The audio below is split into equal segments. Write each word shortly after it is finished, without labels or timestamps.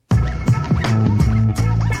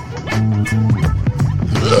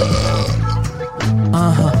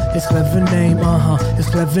His clever name, his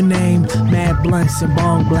clever name. Mad blunts and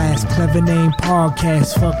bong blast. Clever name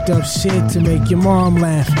podcast. Fucked up shit to make your mom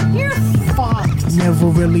laugh. You're fucked. Never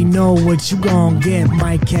really know what you gon' get.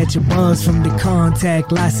 Might catch a buzz from the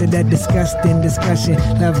contact. Lots of that disgusting discussion.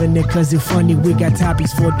 Loving it cause it's funny. We got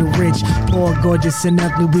topics for the rich. Poor, gorgeous, and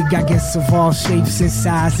ugly. We got guests of all shapes and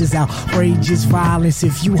sizes. Outrageous violence.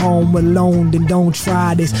 If you home alone, then don't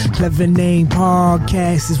try this. Clever name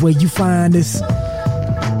podcast is where you find us.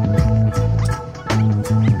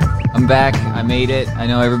 I'm back. I made it. I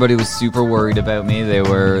know everybody was super worried about me. They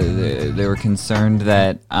were concerned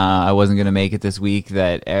that I wasn't going to make it this week,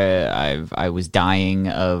 that I was dying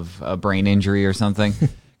of a brain injury or something.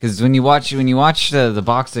 Because when you watch the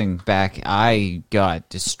boxing back, I got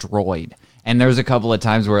destroyed. And there was a couple of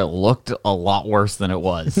times where it looked a lot worse than it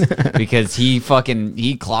was because he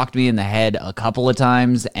clocked me in the head a couple of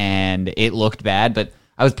times and it looked bad, but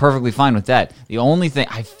I was perfectly fine with that. The only thing,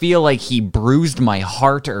 I feel like he bruised my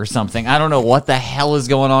heart or something. I don't know what the hell is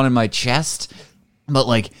going on in my chest,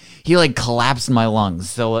 but he collapsed my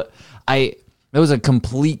lungs. So it was a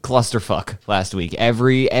complete clusterfuck last week.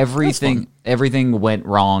 Everything went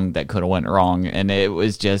wrong that could have went wrong, and it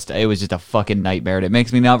was just a fucking nightmare. And it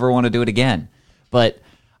makes me never want to do it again. But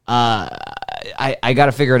I got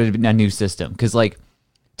to figure out a new system because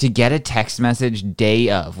to get a text message day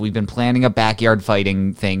of, we've been planning a backyard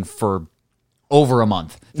fighting thing for over a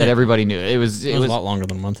month that everybody knew. It was a lot longer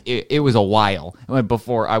than a month. It was a while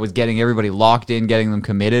before I was getting everybody locked in, getting them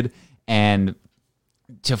committed, and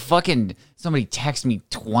to fucking somebody text me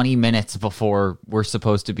 20 minutes before we're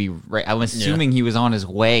supposed to be right. I'm assuming he was on his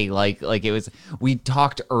way. Like it was, we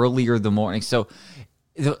talked earlier the morning. So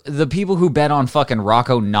the people who bet on fucking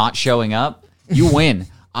Rocco not showing up, you win.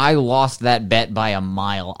 I lost that bet by a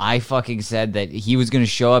mile. I fucking said that he was going to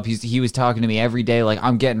show up. He was talking to me every day like,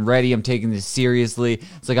 I'm getting ready. I'm taking this seriously.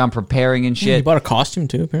 It's like I'm preparing and shit. Yeah, he bought a costume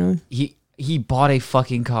too, apparently. He bought a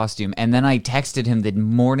fucking costume. And then I texted him the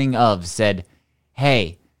morning of, said,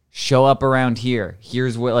 hey, show up around here.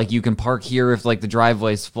 Here's where, you can park here if, the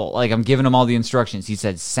driveway's full. I'm giving him all the instructions. He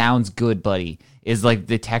said, sounds good, buddy, is,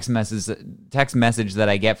 the text message that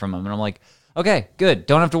I get from him. And I'm like, okay, good.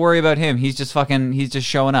 Don't have to worry about him. He's just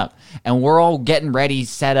showing up. And we're all getting ready,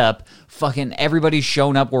 set up. Fucking everybody's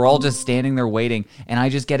shown up. We're all just standing there waiting. And I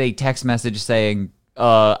just get a text message saying,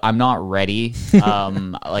 I'm not ready.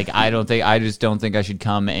 I just don't think I should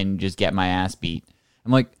come and just get my ass beat.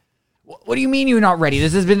 I'm like, what do you mean you're not ready?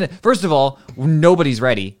 This has been, first of all, nobody's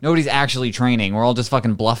ready. Nobody's actually training. We're all just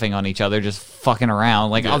fucking bluffing on each other, just fucking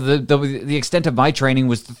around. The extent of my training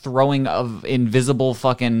was the throwing of invisible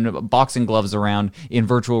fucking boxing gloves around in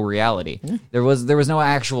virtual reality. Yeah. There was no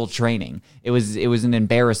actual training. It was an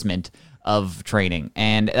embarrassment of training,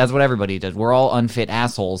 and that's what everybody does. We're all unfit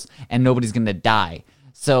assholes, and nobody's gonna die.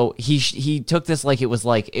 So he took this like it was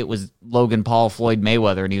Logan Paul, Floyd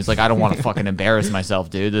Mayweather, and he was like, I don't want to fucking embarrass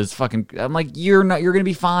myself, dude. This fucking, I'm like, you're gonna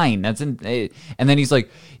be fine. And then he's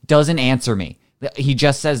like, doesn't answer me. He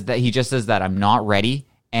just says that I'm not ready,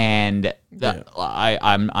 and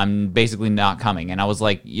I'm basically not coming. And I was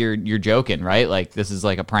like, you're joking, right? This is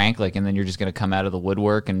a prank, and then you're just gonna come out of the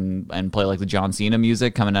woodwork and play the John Cena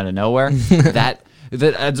music coming out of nowhere.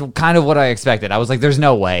 That's kind of what I expected. I was like, there's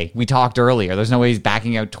no way. We talked earlier. There's no way he's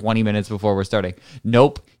backing out 20 minutes before we're starting.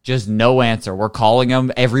 Nope. Just no answer. We're calling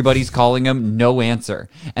him. Everybody's calling him. No answer.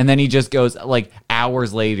 And then he just goes,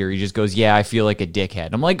 hours later, he just goes, yeah, I feel like a dickhead.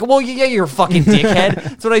 I'm like, well, yeah, you're a fucking dickhead.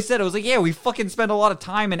 That's what I said. I was like, yeah, we fucking spent a lot of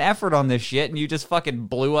time and effort on this shit, and you just fucking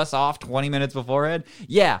blew us off 20 minutes beforehand.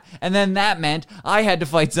 Yeah. And then that meant I had to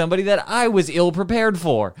fight somebody that I was ill prepared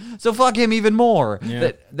for. So fuck him even more.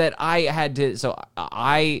 Yeah. That I had to, so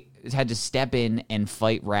I had to step in and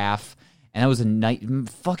fight Raph. And that was a night.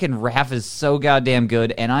 Fucking Raph is so goddamn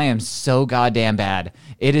good, and I am so goddamn bad.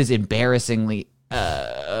 It is embarrassingly.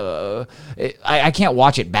 I can't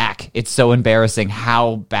watch it back. It's so embarrassing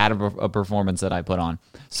how bad of a performance that I put on.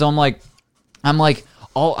 So I'm like,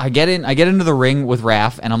 I get into the ring with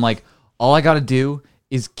Raph, and I'm like, all I got to do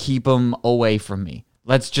is keep him away from me.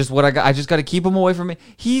 That's just what I got. I just got to keep him away from me.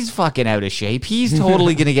 He's fucking out of shape. He's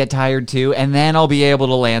totally gonna get tired too, and then I'll be able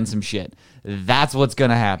to land some shit. That's what's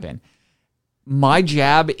gonna happen. My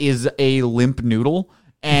jab is a limp noodle,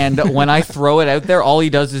 and when I throw it out there, all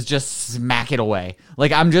he does is just smack it away.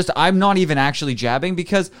 I'm not even actually jabbing,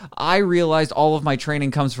 because I realized all of my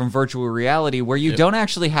training comes from virtual reality, where you don't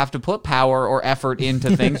actually have to put power or effort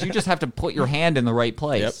into things. You just have to put your hand in the right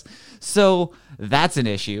place. Yep. So That's an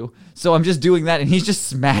issue. So I'm just doing that, and he's just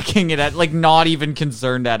smacking it at, like, not even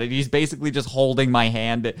concerned at it. He's basically just holding my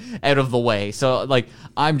hand out of the way. So, like,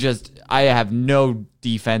 I have no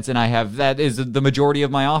defense, and that is the majority of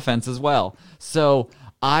my offense as well. So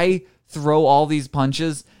I throw all these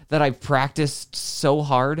punches that I've practiced so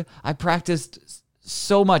hard. I practiced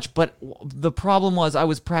so much, but the problem was I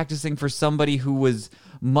was practicing for somebody who was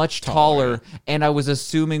much taller, and I was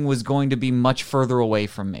assuming was going to be much further away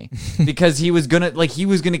from me because he was gonna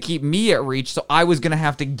keep me at reach, so I was gonna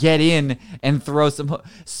have to get in and throw some.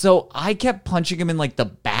 So I kept punching him in like the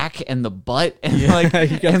back and the butt and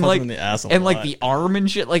the ass and like the arm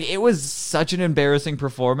and shit. Like, it was such an embarrassing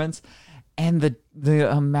performance. And the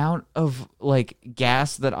amount of, like,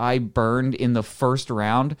 gas that I burned in the first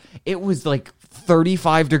round, it was like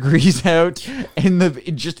 35 degrees out in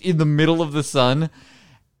the middle of the sun.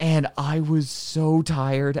 And I was so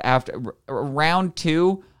tired after round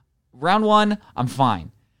 1, I'm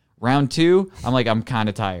fine. Round 2, I'm like, I'm kind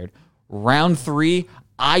of tired. Round 3,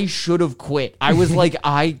 I should have quit. I was like,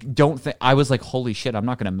 I was like, holy shit, I'm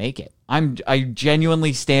not going to make it. I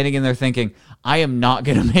genuinely standing in there thinking, I am not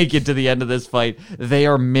going to make it to the end of this fight. They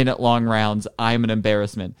are minute-long rounds. I'm an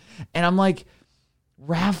embarrassment. And I'm like,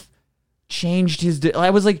 Raph changed his...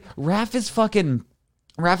 I was like, Raph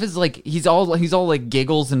is like, he's all like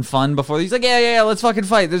giggles and fun before. He's like, yeah, let's fucking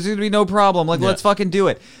fight. There's going to be no problem. Like, let's fucking do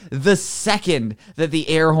it. The second that the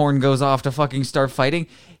air horn goes off to fucking start fighting,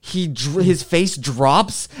 his face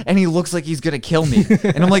drops and he looks like he's going to kill me.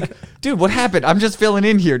 And I'm like, dude, what happened? I'm just filling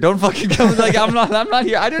in here. Don't fucking come. Like, I'm not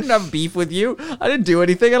here. I didn't have beef with you. I didn't do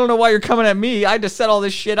anything. I don't know why you're coming at me. I had to set all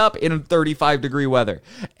this shit up in 35-degree weather.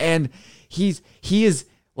 And he's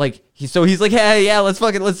like, he's like, hey, yeah, let's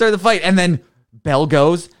start the fight. And then bell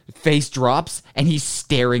goes, face drops, and he's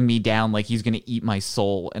staring me down like he's gonna eat my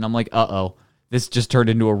soul. And I'm like, uh-oh, this just turned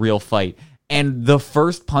into a real fight. And the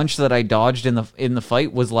first punch that I dodged in the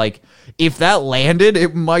fight was like, if that landed,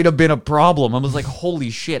 it might have been a problem. I was like, holy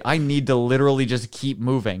shit, I need to literally just keep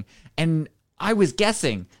moving. And I was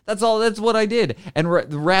guessing. That's what I did. And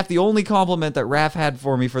Raph, the only compliment that Raph had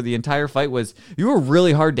for me for the entire fight was, you were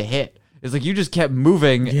really hard to hit. It's like, you just kept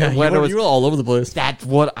moving. Yeah, and you were all over the place. That's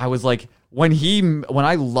what I was like. When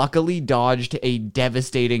I luckily dodged a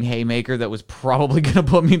devastating haymaker that was probably going to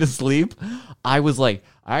put me to sleep, I was like,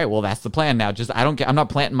 all right, well, that's the plan now. Just, I'm not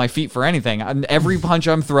planting my feet for anything. Every punch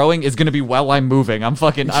I'm throwing is going to be while I'm moving.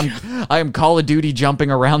 I am Call of Duty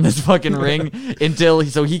jumping around this fucking ring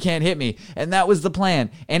so he can't hit me. And that was the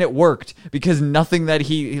plan. And it worked because nothing that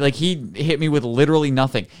he hit me with literally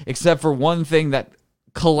nothing except for one thing that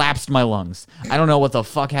collapsed my lungs. I don't know what the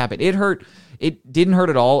fuck happened. It hurt. It didn't hurt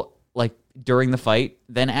at all, like, during the fight.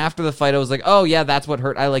 Then after the fight, I was like, oh yeah, that's what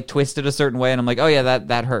hurt. I like twisted a certain way and I'm like, oh yeah,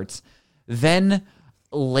 that hurts. Then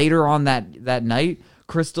later on that night,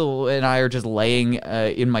 Crystal and I are just laying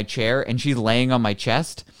in my chair and she's laying on my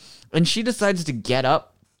chest and she decides to get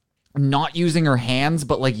up, not using her hands,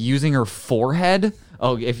 but like using her forehead.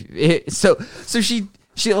 So she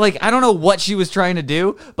like, I don't know what she was trying to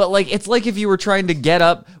do, but like, it's like if you were trying to get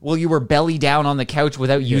up while you were belly down on the couch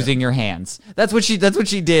without using your hands. That's what she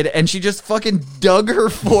did. And she just fucking dug her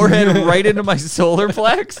forehead right into my solar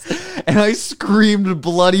plex. And I screamed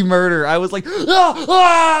bloody murder. I was like,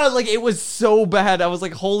 like, it was so bad. I was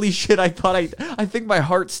like, holy shit. I think my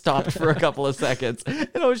heart stopped for a couple of seconds.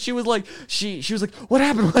 And she was like, she was like, what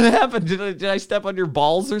happened? What happened? Did I step on your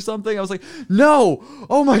balls or something? I was like, no.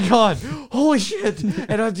 Oh my God. Holy shit.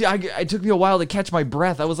 And it took me a while to catch my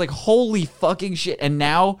breath. I was like, holy fucking shit. And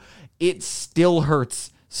now it still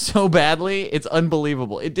hurts so badly. It's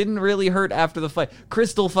unbelievable. It didn't really hurt after the fight.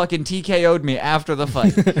 Crystal fucking TKO'd me after the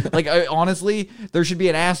fight. Like, honestly, there should be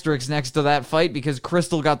an asterisk next to that fight because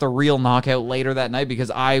Crystal got the real knockout later that night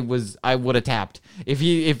because I would have tapped. If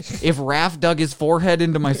Raph dug his forehead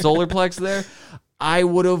into my solar plex there, I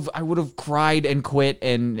would have cried and quit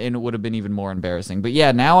and it would have been even more embarrassing. But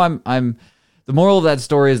yeah, now I'm the moral of that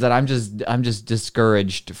story is that I'm just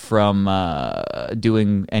discouraged from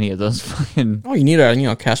doing any of those fucking... Oh, you need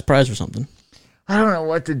a cash prize or something. I don't know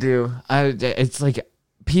what to do. It's like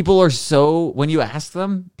people are so... When you ask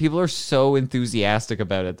them, people are so enthusiastic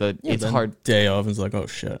about it that it's hard. Day of, it's like, oh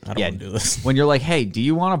shit, I don't want to do this. When you're like, hey, do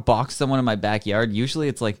you want to box someone in my backyard? Usually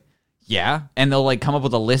it's like, yeah. And they'll like come up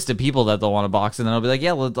with a list of people that they'll want to box and then I'll be like,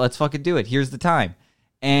 yeah, let's fucking do it. Here's the time.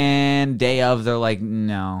 And day of, they're like,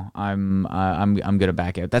 no, I'm gonna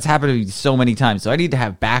back out. That's happened to me so many times. So I need to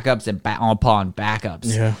have backups and upon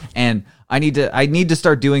backups. Yeah. And I need to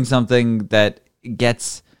start doing something that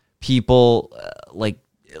gets people like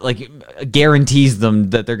guarantees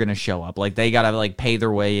them that they're gonna show up. Like they gotta like pay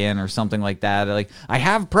their way in or something like that. Like I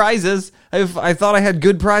have prizes. I thought I had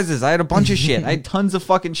good prizes. I had a bunch of shit. I had tons of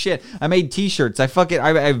fucking shit. I made T-shirts. I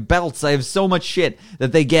have belts. I have so much shit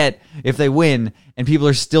that they get if they win. And people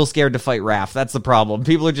are still scared to fight Raph. That's the problem.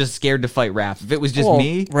 People are just scared to fight Raph. If it was just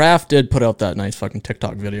me, Raph did put out that nice fucking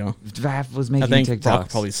TikTok video. Raph was making I think TikToks. Brock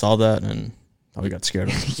probably saw that and probably got scared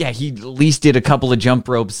of him. Yeah, he at least did a couple of jump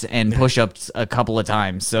ropes and push-ups a couple of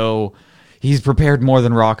times. So he's prepared more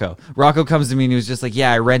than Rocco. Rocco comes to me and he was just like,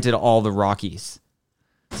 yeah, I rented all the Rockies.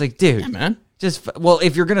 It's like, dude. Yeah, man. Well,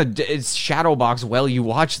 if you're going to shadow box while you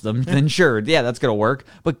watch them, then sure. Yeah, that's going to work.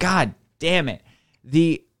 But god damn it.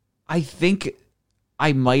 I think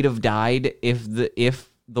I might have died if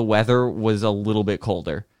the weather was a little bit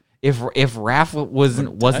colder. If Raph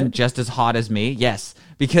wasn't just as hot as me, yes,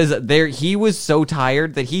 because he was so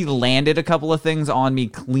tired that he landed a couple of things on me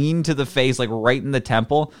clean to the face, like right in the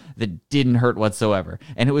temple, that didn't hurt whatsoever,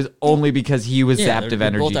 and it was only because he was zapped of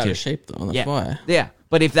energy both out too. of shape though. That's why. Yeah,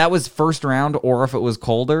 but if that was first round or if it was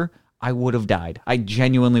colder, I would have died. I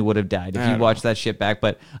genuinely would have died if you watched that shit back.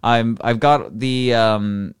 But I've got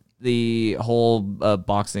the whole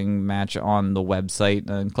boxing match on the website,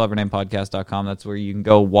 clevernamepodcast.com. That's where you can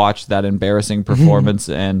go watch that embarrassing performance,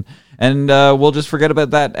 and we'll just forget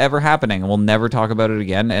about that ever happening, and we'll never talk about it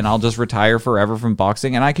again, and I'll just retire forever from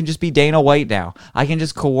boxing, and I can just be Dana White now. I can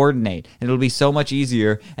just coordinate, and it'll be so much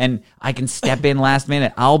easier, and I can step in last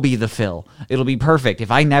minute. I'll be the fill. It'll be perfect.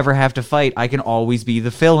 If I never have to fight, I can always be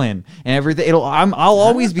the fill-in, and everything. I'll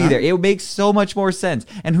always be there. It makes so much more sense,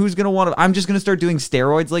 and who's going to want to... I'm just going to start doing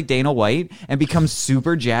steroids like Dana White and become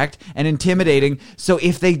super jacked and intimidating, so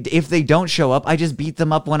if they don't show up, I just beat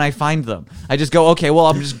them up when I find them. I just go, okay, well,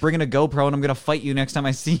 I'm just bringing a GoPro and I'm gonna fight you next time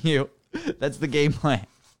I see you. That's the game plan.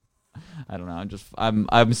 I don't know.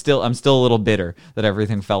 I'm still a little bitter that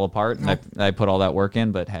everything fell apart and I put all that work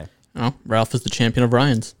in. But hey, Ralph is the champion of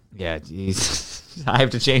Ryans. Yeah, geez. I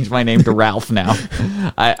have to change my name to Ralph now.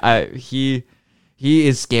 He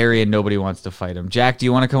is scary and nobody wants to fight him. Jack, do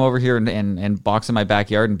you want to come over here and box in my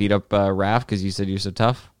backyard and beat up Raph because you said you're so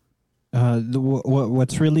tough?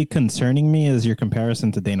 What's really concerning me is your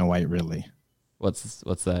comparison to Dana White. Really, what's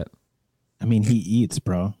that? I mean, he eats,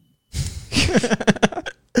 bro.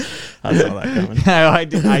 I saw that coming.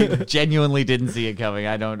 I genuinely didn't see it coming.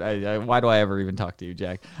 Why do I ever even talk to you,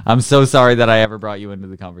 Jack? I'm so sorry that I ever brought you into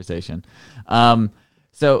the conversation. So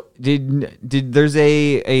there's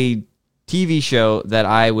a TV show that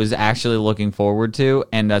I was actually looking forward to,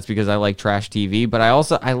 and that's because I like trash TV, but I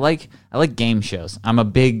like game shows. I'm a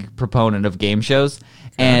big proponent of game shows.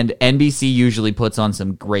 And NBC usually puts on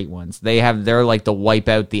some great ones. They're like the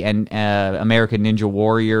Wipeout, the American Ninja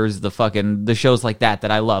Warriors, the shows like that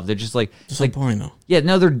I love. They're just like boring though. Yeah,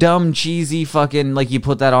 no, they're dumb, cheesy, fucking like you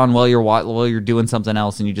put that on while you're doing something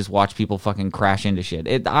else and you just watch people fucking crash into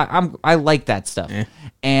shit. I like that stuff.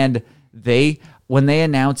 And when they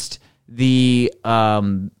announced the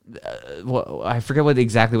I forget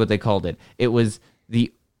exactly what they called it. It was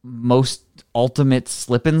the most ultimate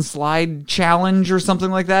slip and slide challenge or something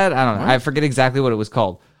like that. I don't know. I forget exactly what it was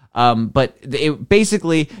called. But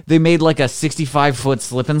basically they made like a 65-foot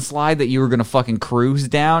slip and slide that you were going to fucking cruise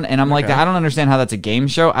down. And I'm like, I don't understand how that's a game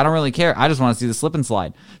show. I don't really care. I just want to see the slip and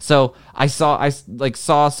slide. So I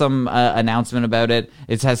saw some announcement about it.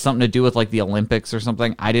 It has something to do with like the Olympics or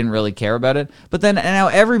something. I didn't really care about it. But then now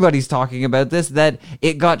everybody's talking about this, that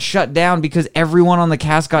it got shut down because everyone on the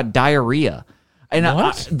cast got diarrhea. And I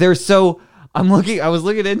was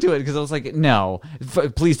looking into it because I was like, no,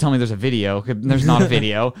 please tell me there's a video. There's not a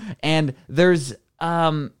video. And there's,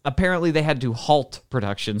 apparently they had to halt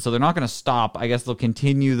production. So they're not going to stop. I guess they'll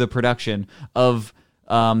continue the production of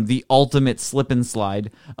the ultimate slip and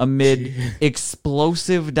slide amid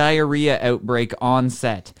explosive diarrhea outbreak on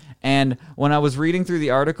set. And when I was reading through the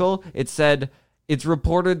article, it said... It's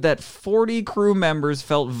reported that 40 crew members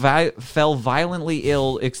fell violently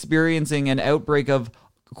ill, experiencing an outbreak of,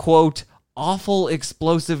 quote, awful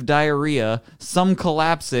explosive diarrhea, some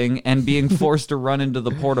collapsing and being forced to run into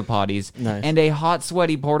the porta potties. Nice. And a hot,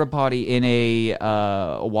 sweaty porta potty in a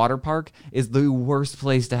water park is the worst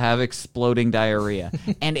place to have exploding diarrhea.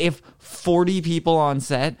 And if 40 people on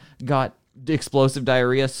set got explosive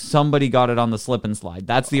diarrhea, somebody got it on the slip and slide.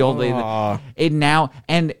 That's the old it now.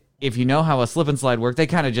 And if you know how a slip and slide works, they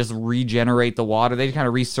kind of just regenerate the water. They kind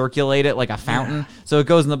of recirculate it like a fountain, so it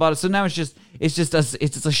goes in the bottom. So now it's just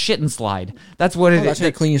a shit and slide. That's what it is. That's how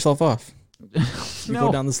you clean yourself off. You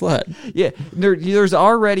go down the slide. Yeah, there's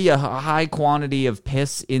already a high quantity of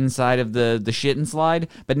piss inside of the shit and slide,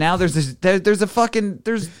 but now there's just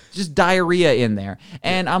diarrhea in there,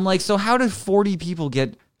 and I'm like, so how did 40 people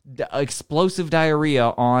get explosive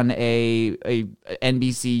diarrhea on a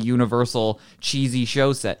NBC Universal cheesy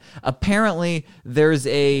show set? Apparently, there's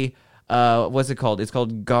a what's it called? It's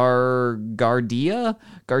called Gardia,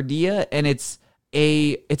 and it's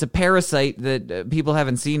a parasite that people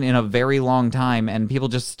haven't seen in a very long time, and people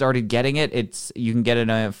just started getting it. You can get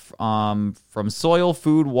it from soil,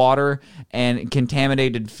 food, water, and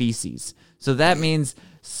contaminated feces. So that means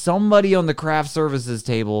somebody on the craft services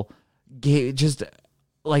table just,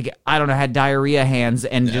 like, I don't know, had diarrhea hands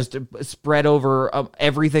and just spread over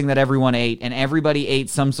everything that everyone ate, and everybody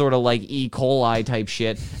ate some sort of like E. coli type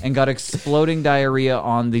shit and got exploding diarrhea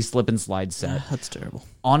on the slip and slide set. That's terrible.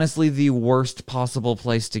 Honestly, the worst possible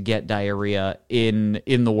place to get diarrhea in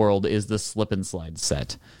the world is the slip and slide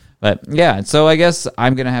set. But yeah, so I guess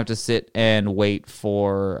I'm going to have to sit and wait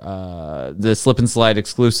for the slip and slide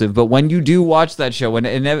exclusive. But when you do watch that show, when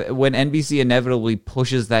NBC inevitably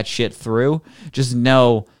pushes that shit through, just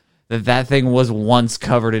know that thing was once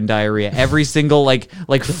covered in diarrhea. Every single like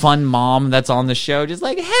fun mom that's on the show, just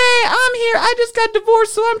like, hey, I'm here. I just got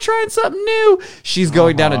divorced, so I'm trying something new. She's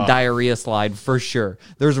going down a diarrhea slide for sure.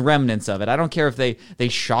 There's remnants of it. I don't care if they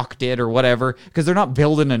shocked it or whatever, because they're not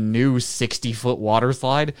building a new 60-foot water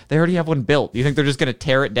slide. They already have one built. You think they're just gonna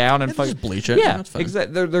tear it down and just bleach it? Yeah, That's fine.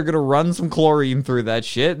 exactly. They're gonna run some chlorine through that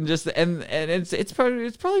shit and it's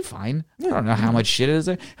probably fine. I don't know how much shit is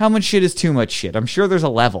there. How much shit is too much shit? I'm sure there's a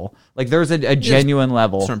level. Like, there's a genuine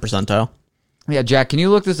level. Certain percentile. Yeah, Jack, can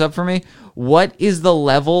you look this up for me? What is the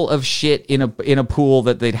level of shit in a pool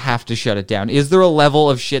that they'd have to shut it down? Is there a level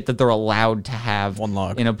of shit that they're allowed to have One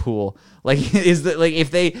log in a pool? Like, is that, like,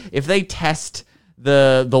 if they test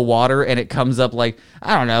the water and it comes up like,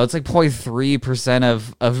 I don't know, it's like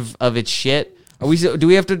 0.3% of its shit. Do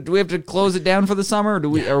we have to close it down for the summer,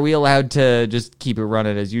 or are we allowed to just keep it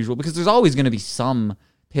running as usual? Because there's always going to be some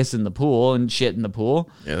piss in the pool and shit in the pool.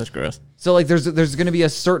 Yeah, that's gross. So like there's going to be a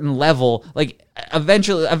certain level, like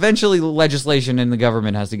eventually legislation in the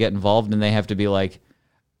government has to get involved, and they have to be like,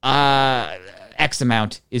 X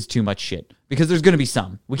amount is too much shit, because there's going to be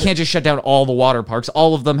some. We can't just shut down all the water parks.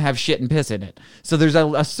 All of them have shit and piss in it. So there's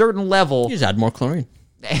a certain level. You just add more chlorine.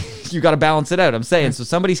 You got to balance it out. I'm saying. So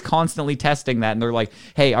somebody's constantly testing that, and they're like,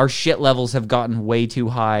 hey, our shit levels have gotten way too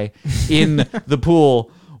high in the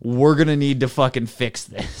pool. We're going to need to fucking fix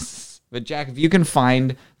this. But Jack, if you can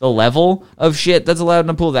find the level of shit that's allowed in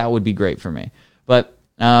a pool, that would be great for me. But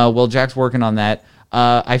while Jack's working on that,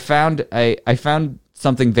 I found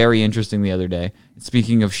something very interesting the other day.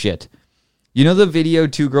 Speaking of shit, you know the video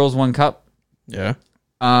 2 Girls 1 Cup? Yeah.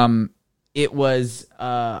 It was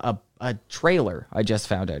a trailer. I just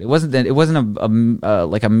found out. It wasn't a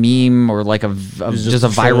like a meme or like just a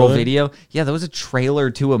viral video. Yeah, that was a trailer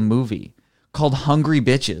to a movie called Hungry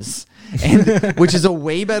Bitches, and which is a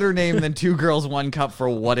way better name than 2 Girls 1 Cup for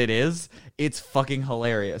what it is. It's fucking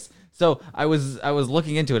hilarious. So I was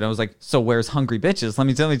looking into it, and I was like, so where's Hungry Bitches? Let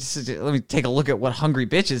me take a look at what Hungry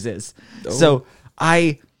Bitches is. Oh. So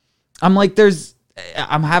I'm like,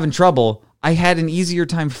 I'm having trouble. I had an easier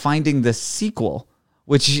time finding the sequel,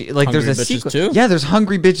 which like Hungry there's a Bitches sequel. 2? Yeah, there's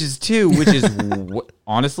Hungry Bitches 2, which is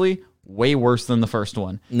honestly way worse than the first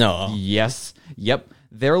one. No. Yes. Yep.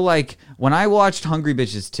 They're like, when I watched Hungry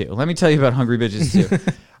Bitches 2, let me tell you about Hungry Bitches 2.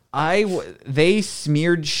 They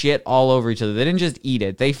smeared shit all over each other. They didn't just eat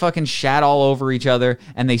it. They fucking shat all over each other,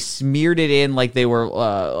 and they smeared it in like they were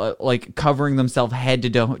like covering themselves head to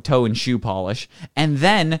toe in shoe polish. And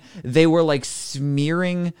then they were like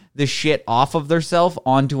smearing the shit off of themselves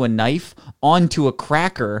onto a knife, onto a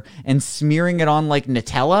cracker, and smearing it on like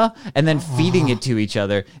Nutella, and then feeding it to each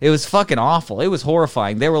other. It was fucking awful. It was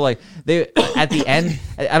horrifying. They were like, at the end,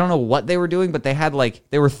 I don't know what they were doing, but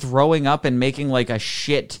they were throwing up and making like a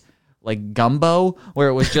shit like gumbo, where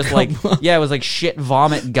it was just like, yeah, it was like shit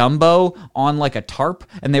vomit gumbo on like a tarp,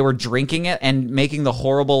 and they were drinking it and making the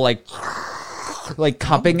horrible like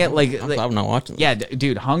cupping it like I'm not watching this. Yeah,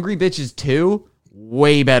 dude, Hungry Bitches 2,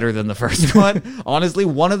 way better than the first one. Honestly,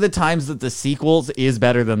 one of the times that the sequels is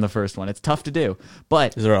better than the first one. It's tough to do,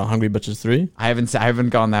 but is there a Hungry Bitches 3? I haven't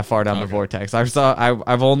gone that far down the vortex.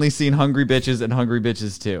 I've only seen Hungry Bitches and Hungry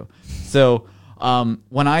Bitches 2. So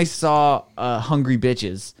when I saw Hungry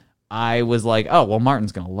Bitches, I was like, oh, well,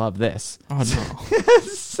 Martin's going to love this. Oh, no.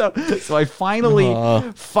 so I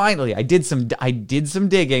finally, I did some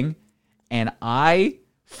digging, and I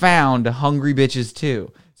found Hungry Bitches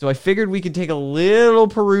 2. So I figured we could take a little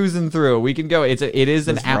perusing through. We can go. It is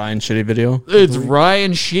an Ryan shitty video. It's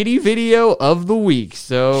Ryan shitty video of the week.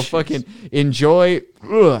 So fucking enjoy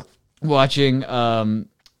watching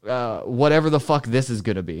whatever the fuck this is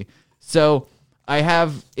gonna be. So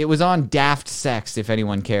it was on Daft Sex, if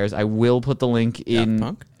anyone cares. I will put the link in. Daft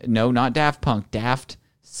Punk? No, not Daft Punk.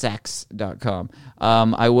 DaftSex.com.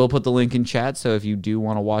 I will put the link in chat, so if you do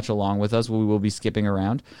want to watch along with us, we will be skipping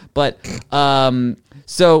around. But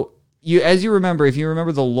so if you remember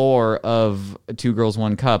the lore of Two Girls,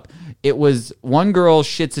 One Cup, it was one girl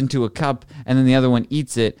shits into a cup, and then the other one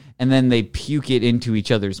eats it, and then they puke it into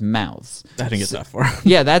each other's mouths. I didn't get that far.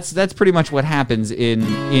 Yeah, that's pretty much what happens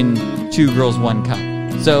in Two Girls, One Cup.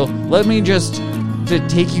 So let me just to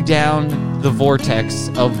take you down the vortex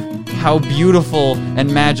of how beautiful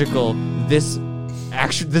and magical this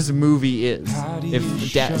movie is.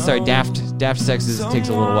 Daft Sex takes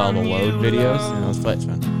a little while to load videos, but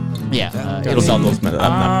yeah, It'll install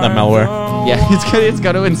that malware. yeah, it's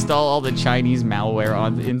got to install all the Chinese malware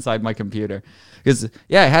inside my computer. Because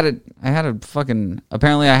I had a fucking.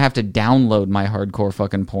 Apparently, I have to download my hardcore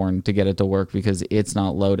fucking porn to get it to work because it's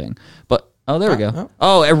not loading. But there we go.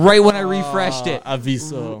 And right when I refreshed it,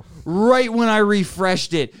 Aviso. right when I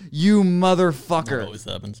refreshed it, you motherfucker. That always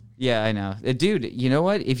happens. Yeah, I know. Dude, you know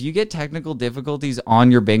what? If you get technical difficulties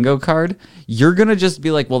on your bingo card, you're going to just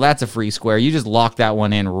be like, well, that's a free square. You just lock that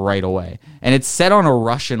one in right away. And it's set on a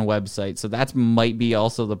Russian website, so that might be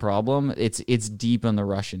also the problem. It's deep on the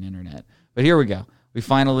Russian internet. But here we go. We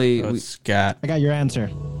finally... Scat. I got your answer.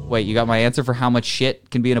 Wait, you got my answer for how much shit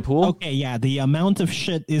can be in a pool? Okay, yeah. The amount of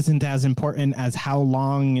shit isn't as important as how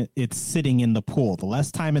long it's sitting in the pool. The less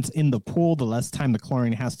time it's in the pool, the less time the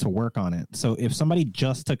chlorine has to work on it. So if somebody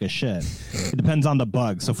just took a shit, it depends on the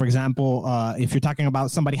bug. So for example, if you're talking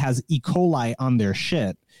about somebody has E. coli on their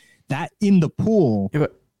shit, that in the pool...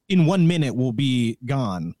 in 1 minute will be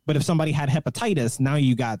gone. But if somebody had hepatitis, now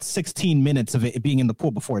you got 16 minutes of it being in the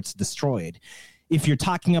pool before it's destroyed. If you're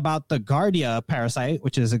talking about the Giardia parasite,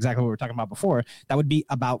 which is exactly what we were talking about before, that would be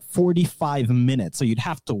about 45 minutes. So you'd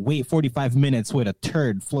have to wait 45 minutes with a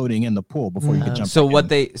turd floating in the pool before you could jump. So what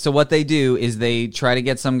they do is they try to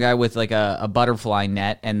get some guy with like a butterfly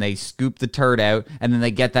net, and they scoop the turd out, and then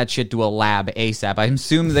they get that shit to a lab ASAP. I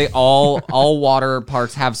assume they all water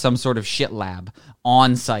parks have some sort of shit lab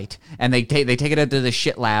on site, and they take it out to the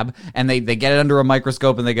shit lab, and they get it under a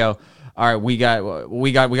microscope, and they go, all right, we got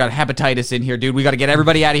hepatitis in here, dude. We got to get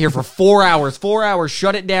everybody out of here for 4 hours. 4 hours,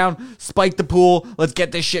 shut it down, spike the pool, let's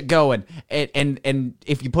get this shit going. And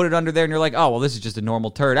if you put it under there and you're like, oh, well, this is just a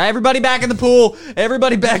normal turd. Everybody back in the pool.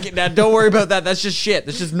 Everybody back in. Now, don't worry about that. That's just shit.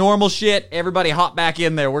 That's just normal shit. Everybody hop back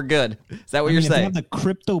in there. We're good. Is that what you're saying? If they have the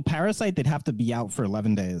crypto parasite, they'd have to be out for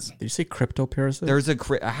 11 days. Did you say crypto parasite? There's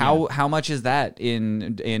how much is that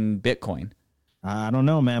in Bitcoin? I don't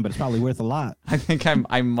know, man, but it's probably worth a lot. I think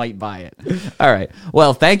I might buy it. All right.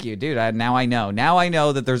 Well, thank you, dude. Now I know. Now I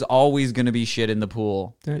know that there's always going to be shit in the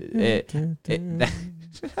pool. Thank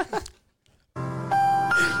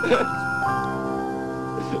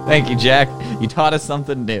you, Jack. You taught us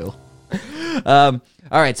something new. All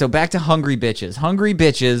right, so back to Hungry Bitches. Hungry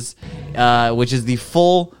Bitches, which is the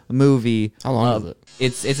full movie. How long is it?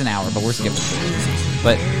 It's an hour, but we're skipping it.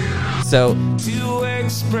 But so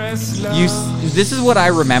this is what I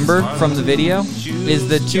remember from the video is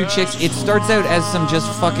the two chicks. It starts out as some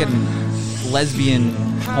just fucking lesbian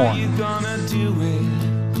porn.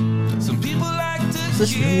 Is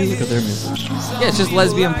this your music or their music? Yeah, it's just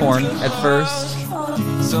lesbian porn at first.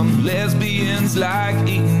 Some lesbians like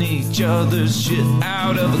eating each other's shit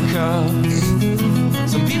out of a cup.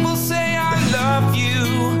 Some people say I love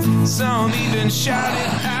you. Some even shout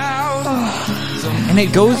it out. And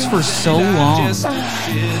it goes for so long.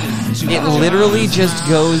 It literally just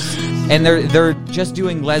goes, and they're just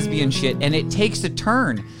doing lesbian shit, and it takes a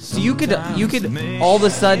turn. So you could all of a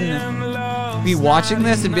sudden be watching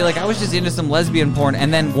this and be like, I was just into some lesbian porn,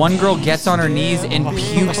 and then one girl gets on her knees and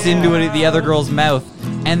pukes into the other girl's mouth,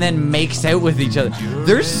 and then makes out with each other.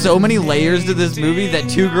 There's so many layers to this movie that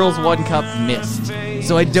Two Girls, One Cup missed.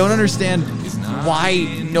 So I don't understand why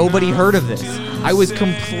nobody heard of this. I was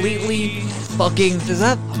completely fucking... Is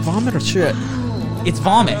that vomit or shit? It's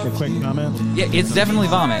vomit. A quick comment. Yeah, it's definitely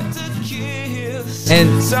vomit.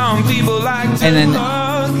 And then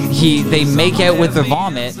they make out with the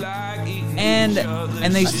vomit, and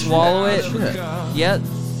they swallow it. Yeah.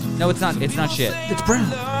 No, it's not. It's not shit. It's brown.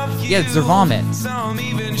 Yeah, it's their vomit.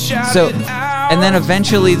 So, and then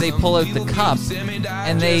eventually they pull out the cup,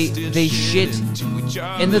 and they shit.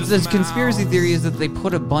 And the conspiracy theory is that they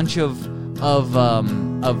put a bunch of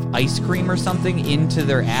of ice cream or something into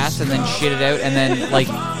their ass and then shit it out, and then like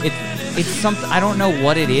it's something, I don't know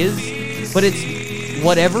what it is, but it's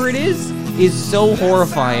whatever it is so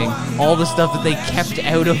horrifying. All the stuff that they kept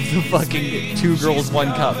out of the fucking 2 Girls 1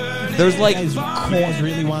 Cup. There's like, You guys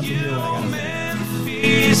really want to hear what I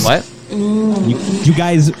gotta say. what? You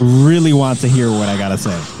guys really want to hear what I gotta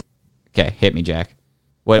say. Okay, hit me, Jack.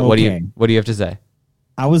 What do you have to say?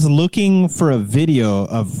 I was looking for a video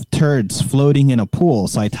of turds floating in a pool,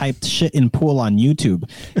 so I typed shit in pool on YouTube,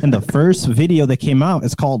 and the first video that came out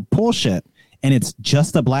is called Pool Shit, and it's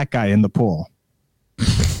just a black guy in the pool.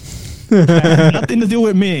 That has nothing to do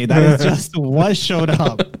with me. That is just what showed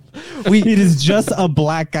up. It is just a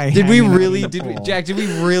black guy. Did we hanging out really? in the Did we, pool. Jack? Did we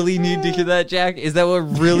really need to hear that, Jack? Is that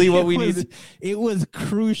what we need? It was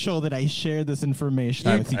crucial that I share this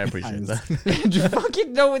information with you I appreciate guys. that.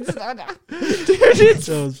 Fucking no, it's not. Dude, it's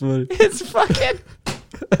That was funny. it's fucking.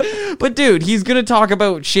 But dude, he's gonna talk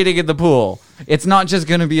about shitting in the pool. It's not just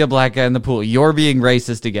gonna be a black guy in the pool. You're being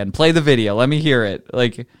racist again. Play the video. Let me hear it.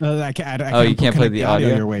 Like, I can't you can't play the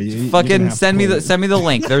audio. your way. You're fucking gonna have send me to the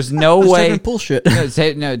link. There's no Just way. type in bullshit.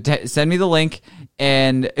 Send me the link.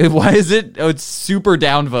 And why is it? Oh, it's super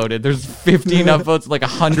downvoted. There's 15 upvotes, like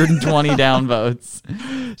 120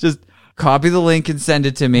 downvotes. Just copy the link and send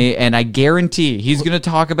it to me, and I guarantee he's going to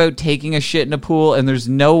talk about taking a shit in a pool, and there's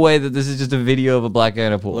no way that this is just a video of a black guy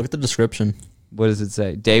in a pool. Look at the description. What does it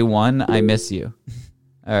say? Day 1, I miss you.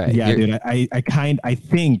 All right. Yeah, dude. I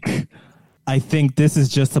think this is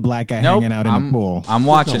just a black guy Nope, hanging out in the pool. I'm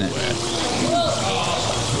watching it.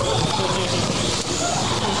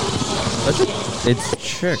 It's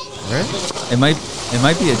Chick, right? it might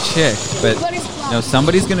be a chick, but no,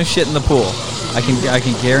 somebody's going to shit in the pool. I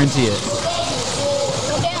can guarantee it.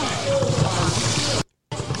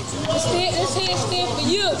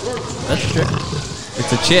 That's chick.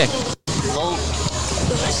 It's a chick.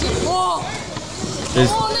 There's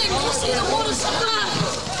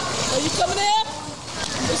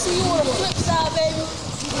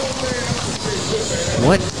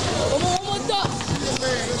what?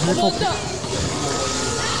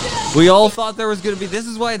 We all thought there was going to be. This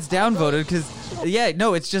is why it's downvoted, because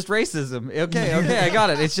it's just racism. Okay, I got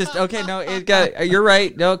it. It's just okay. No, you're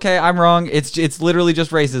right. Okay, I'm wrong. It's literally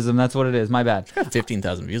just racism. That's what it is. My bad. It's got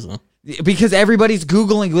 15,000 views though. Because everybody's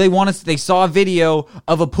Googling, they saw a video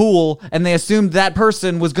of a pool and they assumed that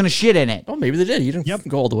person was going to shit in it. Oh, maybe they did. You didn't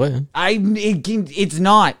go all the way. It's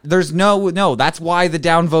not. There's no. That's why the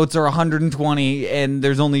downvotes are 120 and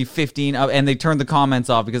there's only 15 and they turned the comments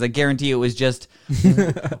off, because I guarantee it was just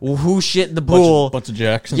who shit in the pool. Bunch of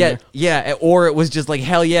jacks. Yeah. Or it was just like,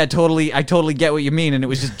 hell yeah, totally. I totally get what you mean, and it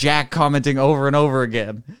was just Jack commenting over and over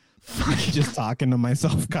again. Just talking to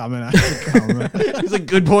myself, comment after comment. It's a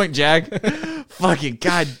good point, Jack. Fucking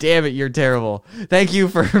god damn it, you're terrible. Thank you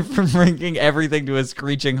for bringing everything to a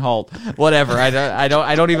screeching halt. Whatever. I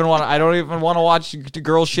don't even want to watch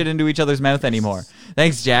girls shit into each other's mouth anymore.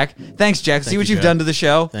 Thanks, Jack. See what you've done to the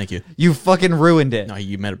show. Thank you. You fucking ruined it. No,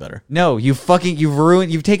 you made it better. No, you've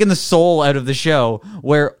taken the soul out of the show,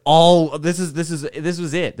 where all this was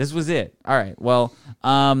it. All right. Well,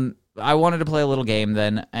 I wanted to play a little game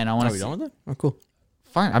then, and I want to. Are we done with it? Oh, cool.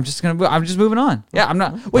 Fine, I'm just moving on. Yeah, I'm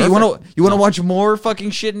not. Wait, you want to watch more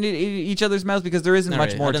fucking shit in each other's mouths, because there isn't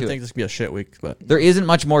much more I to didn't it. think this could be a shit week, but There isn't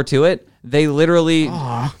much more to it. They literally,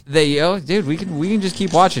 dude, we can just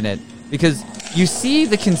keep watching it, because you see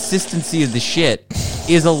the consistency of the shit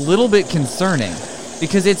is a little bit concerning,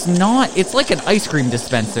 because it's not. It's like an ice cream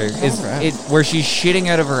dispenser. Where she's shitting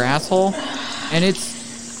out of her asshole, and it's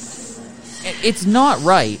not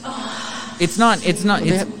right. It's not.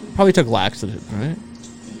 they probably took laxative, right?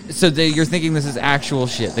 So you're thinking this is actual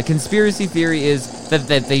shit. The conspiracy theory is that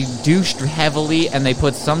they douched heavily and they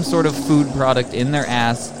put some sort of food product in their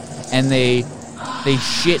ass and they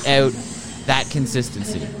shit out that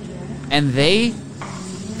consistency. And they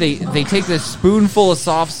take this spoonful of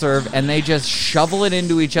soft serve and they just shovel it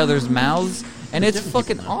into each other's mouths, and it's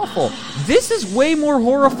fucking awful. This is way more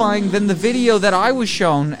horrifying than the video that I was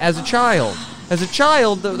shown as a child. As a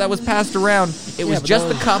child, that was passed around, it was just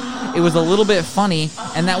the cup, it was a little bit funny,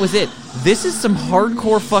 and that was it. This is some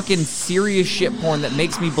hardcore fucking serious shit porn that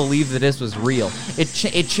makes me believe that this was real.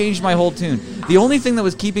 It changed my whole tune. The only thing that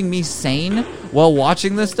was keeping me sane while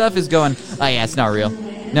watching this stuff is going, oh yeah, it's not real.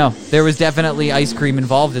 No, there was definitely ice cream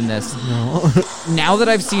involved in this. No. Now that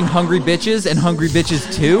I've seen Hungry Bitches and Hungry Bitches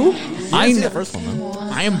 2, I didn't see the first one, though.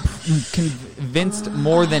 I am convinced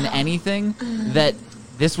more than anything that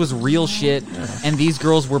this was real shit, and these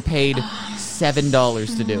girls were paid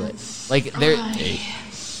 $7 to do it. Like, they're...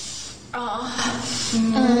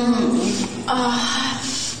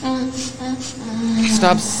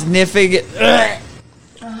 Stop sniffing it.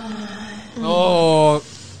 Oh.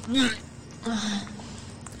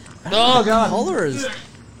 Oh god. Colors.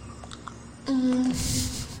 I'm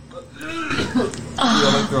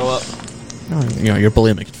gonna throw up. Oh, you know, you're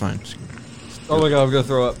bulimic. It's fine. Oh my god, I'm gonna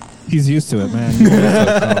throw up. He's used to it, man.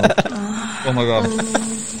 Oh my god.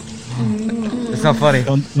 It's not funny.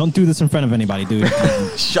 Don't do this in front of anybody, dude.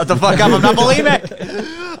 Shut the fuck up, I'm not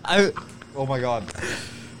bulimic. Oh my god.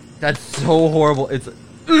 That's so horrible. It's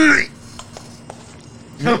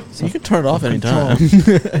So you can turn it off anytime.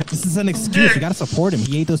 This is an excuse. You gotta support him.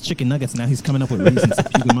 He ate those chicken nuggets. Now he's coming up with reasons to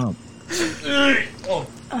puke him up.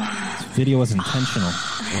 This video was intentional.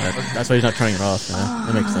 Yeah, that's why he's not turning it off. Man.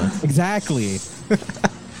 That makes sense. Exactly.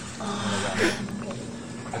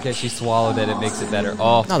 okay, she swallowed it. It makes it better.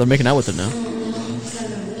 Oh, No, they're making out with it now.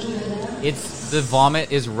 it's the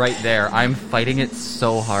vomit is right there. I'm fighting it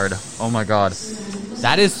so hard. Oh my god.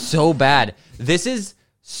 That is so bad. This is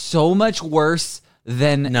so much worse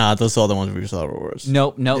than Nah, those are the ones we saw were worse.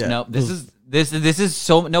 Nope. Yeah. This is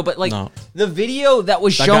so no, but like No. the video that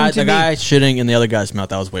was The shown guy, to the me. guy shitting in the other guy's mouth,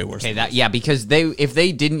 that was way worse. Okay, because if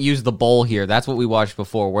they didn't use the bowl here, that's what we watched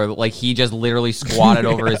before, where like he just literally squatted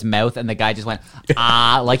over his mouth and the guy just went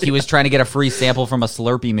like he was trying to get a free sample from a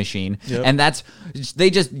Slurpee machine, Yep. and they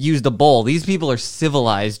just used the bowl. These people are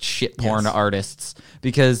civilized shit porn Yes. artists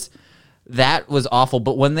because that was awful.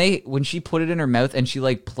 But when she put it in her mouth and she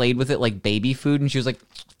like played with it like baby food and she was like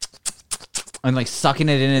and like sucking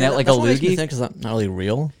it in and out like a That's what makes me loogie. think it's not really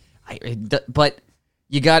real. But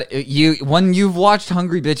when you've watched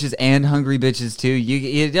Hungry Bitches and Hungry Bitches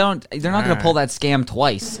 2, they're not going to pull that scam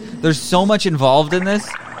twice. There's so much involved in this.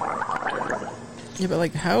 Yeah, but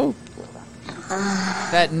like how?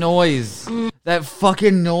 That noise. That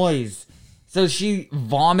fucking noise. So she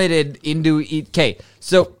vomited into okay.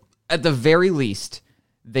 So at the very least,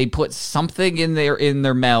 they put something in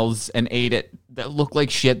their mouths and ate it that looked like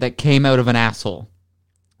shit that came out of an asshole.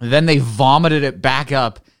 Then they vomited it back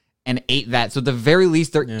up and ate that. So at the very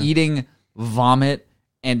least, they're eating vomit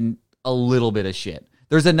and a little bit of shit.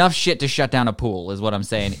 There's enough shit to shut down a pool, is what I'm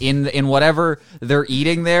saying. In whatever they're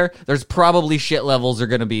eating there's probably shit levels are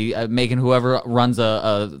going to be making whoever runs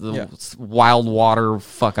the wild water.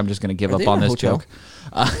 Fuck, I'm just going to give up they on in a this hotel? joke.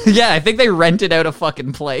 Yeah, I think they rented out a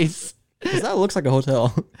fucking place. Because that looks like a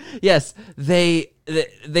hotel. Yes, they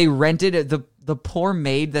rented it. The poor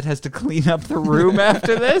maid that has to clean up the room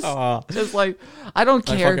after this. Just like, I don't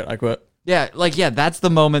care. Fuck it, I quit. Yeah, that's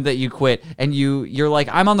the moment that you quit and you're like,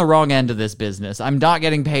 I'm on the wrong end of this business. I'm not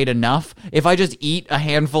getting paid enough. If I just eat a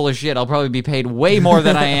handful of shit, I'll probably be paid way more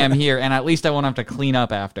than I am here, and at least I won't have to clean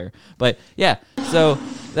up after. But yeah, so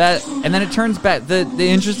that, and then it turns back. The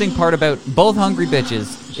interesting part about both Hungry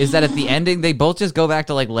Bitches is that at the ending, they both just go back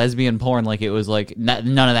to like lesbian porn, like it was like none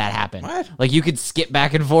of that happened. What? Like you could skip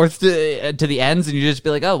back and forth to the ends, and you just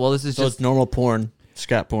be like, oh well, this is So just it's normal porn,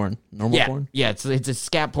 scat porn, normal porn. yeah, it's a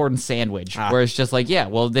scat porn sandwich where it's just like, yeah,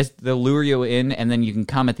 well, they'll lure you in and then you can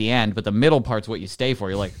come at the end, but the middle part's what you stay for.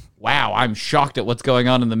 You're like, wow, I'm shocked at what's going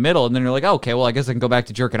on in the middle, and then you're like, okay, well, I guess I can go back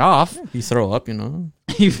to jerking off. You throw up, you know.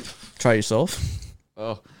 Try yourself.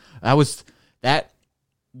 Oh, that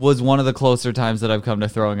was one of the closer times that I've come to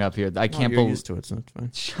throwing up here. I can't You're believe. used to it, so it's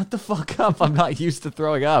fine. Shut the fuck up! I'm not used to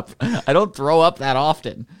throwing up. I don't throw up that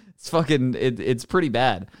often. It's fucking. It's pretty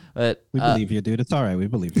bad. But We believe you, dude. It's all right. We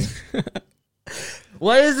believe you.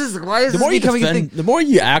 why is this? Why is The this more you becoming a thing? defend, the more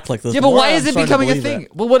you act like this. Yeah, the but more why I'm is it starting to becoming a believe thing?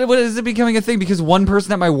 that. Well, what is it becoming a thing? Because one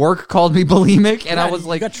person at my work called me bulimic, and Yeah, I was you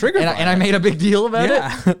like, got triggered and by I it. made a big deal about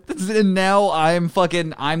Yeah. it. And now I'm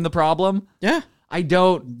the problem. Yeah. I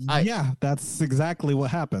don't. Yeah, that's exactly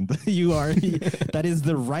what happened. You are. That is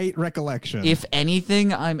the right recollection. If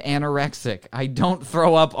anything, I'm anorexic. I don't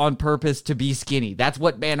throw up on purpose to be skinny. That's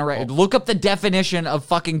what anorexia. Look up the definition of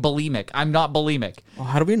fucking bulimic. I'm not bulimic. Well,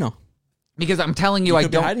 how do we know? Because I'm telling you, I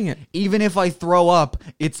could be don't. hiding it. Even if I throw up,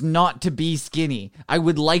 it's not to be skinny. I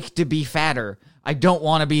would like to be fatter. I don't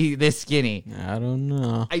want to be this skinny. I don't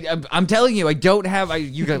know. I'm telling you, I don't have.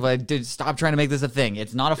 You guys stop trying to make this a thing.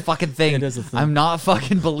 It's not a fucking thing. It is a thing. I'm not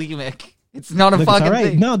fucking bulimic. It's not a Look, fucking it's all right.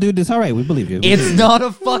 thing. No, dude, it's all right. We believe you. It's not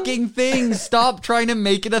a fucking thing. Stop trying to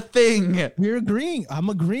make it a thing. We're agreeing. I'm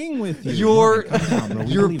agreeing with you. You're Calm down, bro.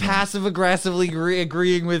 We you're believe you. passive aggressively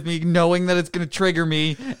agreeing with me, knowing that it's going to trigger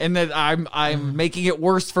me and that I'm making it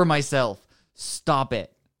worse for myself. Stop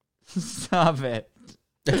it. Stop it.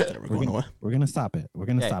 We're gonna stop it. We're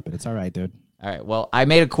gonna Okay. stop it. It's all right, dude. All right. Well, I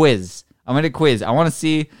made a quiz. I want to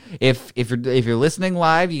see if you're listening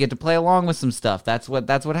live, you get to play along with some stuff. That's what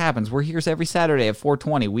happens. We're here every Saturday at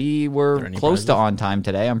 4:20. We Are were there any close to prizes? on time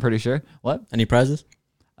today. I'm pretty sure. What? Any prizes?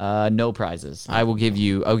 No prizes. I will give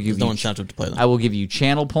you. I'll give No you. incentive to play them. I will give you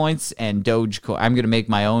channel points and Dogecoin. I'm going to make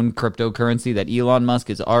my own cryptocurrency that Elon Musk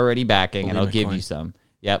is already backing, and I'll give coin. you some.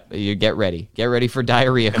 Yep, you get ready. Get ready for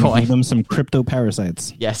diarrhea Give coin. them some crypto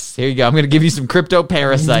parasites. Yes, here you go. I'm going to give you some crypto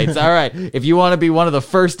parasites. All right. If you want to be one of the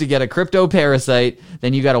first to get a crypto parasite,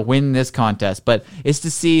 then you got to win this contest. But it's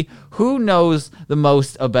to see who knows the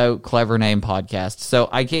most about Clever Name Podcast. So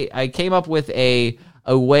I came up with a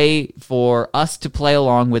way for us to play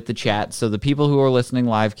along with the chat, so the people who are listening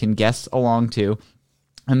live can guess along too.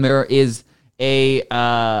 And there is a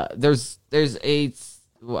there's a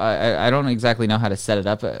I don't exactly know how to set it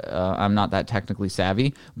up. I'm not that technically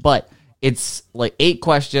savvy, but it's like 8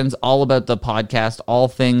 questions all about the podcast, all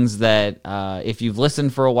things that if you've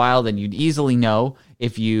listened for a while, then you'd easily know.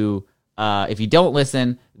 If you don't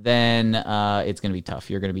listen, then it's going to be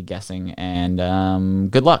tough. You're going to be guessing,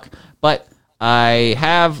 and good luck. But I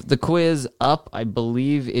have the quiz up. I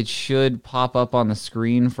believe it should pop up on the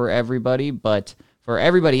screen for everybody, but for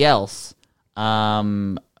everybody else,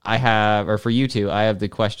 for you two, I have the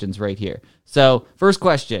questions right here. So, first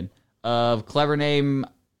question of Clever Name,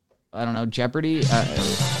 I don't know, Jeopardy?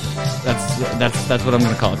 That's what I'm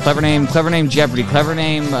going to call it. Clever Name Jeopardy. Clever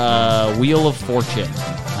Name Wheel of Fortune.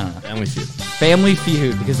 I don't know. Family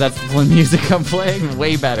Feud, because that's the music I'm playing.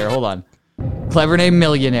 Way better. Hold on. Clever Name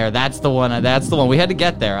Millionaire. That's the one. We had to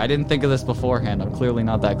get there. I didn't think of this beforehand. I'm clearly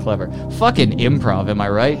not that clever. Fucking improv, am I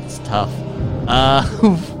right? It's tough.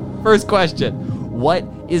 First question. What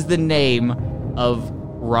is the name of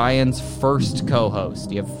Ryan's first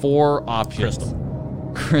co-host? You have 4 options.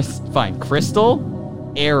 Fine.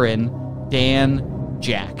 Crystal, Aaron, Dan,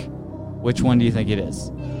 Jack. Which one do you think it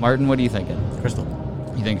is? Martin, what are you thinking? Crystal.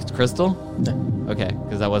 You think it's Crystal? Yeah. Okay,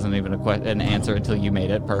 because that wasn't even an answer until you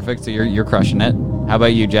made it. Perfect. So you're crushing it. How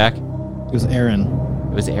about you, Jack? It was Aaron.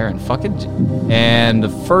 It was Aaron. And the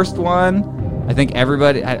first one, I think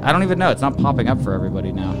everybody. I don't even know. It's not popping up for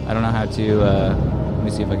everybody now. I don't know how to. Let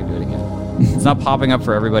me see if I can do it again. It's not popping up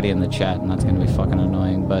for everybody in the chat, and that's going to be fucking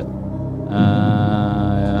annoying. But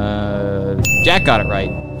Jack got it right,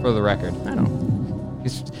 for the record. I know.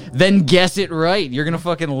 Then guess it right. You're going to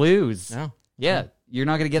fucking lose. No. Yeah. You're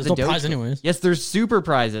not going to get There's the no Doge prize anyways. Yes, there's super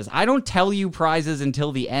prizes. I don't tell you prizes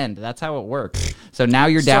until the end. That's how it works. So now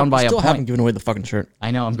you're down by a Still point. haven't given away the fucking shirt.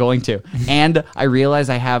 I know, I'm going to. And I realize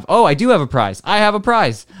I do have a prize. I have a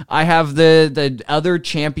prize. I have the other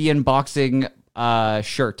champion boxing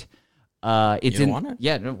shirt. It's you don't want it?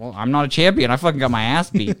 Yeah, well, I'm not a champion. I fucking got my ass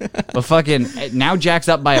beat. But fucking now Jack's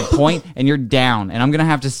up by a point and you're down. And I'm going to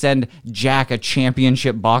have to send Jack a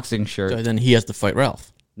championship boxing shirt. So then he has to fight Ralph.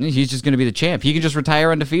 He's just going to be the champ. He can just retire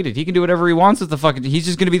undefeated. He can do whatever he wants with the fucking... He's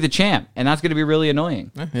just going to be the champ. And that's going to be really annoying.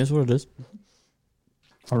 Here's what it is.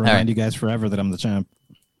 I'll remind you guys forever that I'm the champ.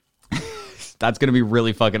 That's going to be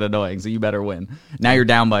really fucking annoying, so you better win. Now you're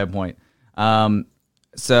down by a point.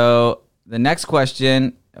 So the next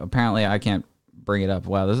question, apparently I can't bring it up.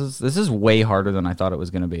 Wow, this is way harder than I thought it was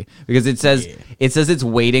going to be. Because it says it's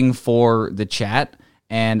waiting for the chat,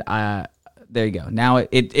 and there you go. Now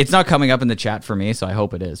it's not coming up in the chat for me, so I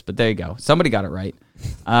hope it is. But there you go. Somebody got it right.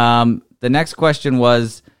 The next question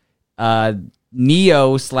was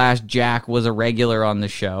Neo/Jack was a regular on the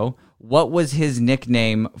show. What was his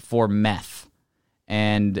nickname for meth?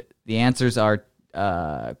 And the answers are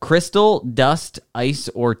Crystal, Dust, Ice,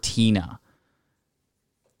 or Tina.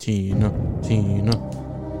 Tina.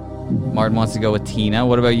 Martin wants to go with Tina.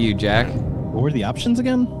 What about you, Jack? What were the options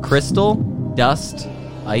again? Crystal, Dust,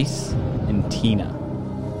 Ice, and Tina.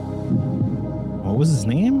 What was his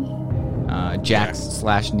name?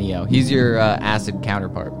 Jax/Neo. He's your acid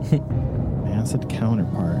counterpart. Acid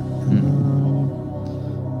counterpart.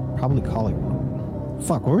 Probably call it.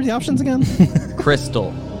 Fuck, what were the options again?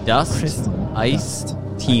 Crystal, Dust, Crystal, Ice, Dust,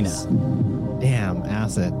 Tina. Ice. Damn,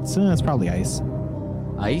 acid. So that's probably ice.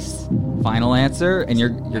 Ice? Final answer? And you're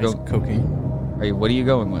going... Cocaine. What are you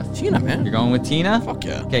going with? Tina, man. You're going with Tina? Fuck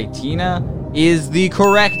yeah. Okay, Tina is the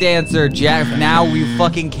correct answer, Jack. Now we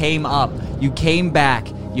fucking came up. You came back.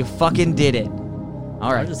 You fucking did it. All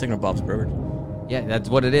I right. was just thinking of Bob's Burgers. Yeah, that's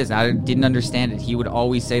what it is. I didn't understand it. He would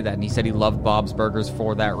always say that, and he said he loved Bob's Burgers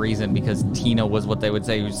for that reason, because Tina was what they would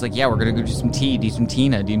say. He was just like, yeah, we're going to go do some tea, do some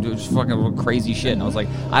Tina, do just fucking crazy shit. And I was like,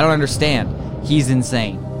 I don't understand. He's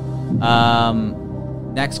insane.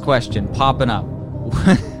 Next question, popping up.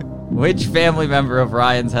 Which family member of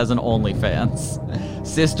Ryan's has an OnlyFans?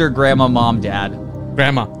 Sister, grandma, mom, dad.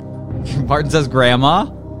 Grandma. Martin says grandma.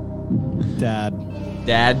 Dad.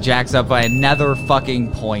 Dad. Jack's up by another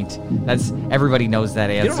fucking point. Everybody knows that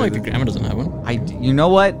answer. You don't know if your grandma doesn't have one. You know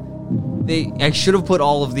what? I should have put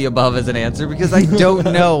all of the above as an answer because I don't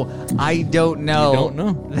know. I don't know. You don't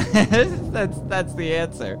know. That's the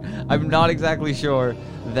answer. I'm not exactly sure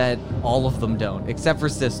that all of them don't, except for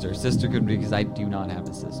sister. Sister could be because I do not have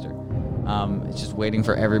a sister. It's just waiting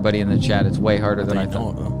for everybody in the chat. It's way harder than I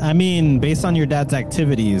thought. I mean, based on your dad's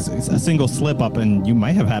activities, it's a single slip up and you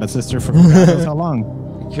might have had a sister for God knows how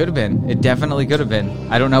long. It could have been. It definitely could have been.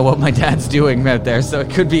 I don't know what my dad's doing out there, so it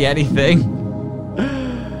could be anything.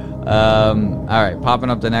 All right, popping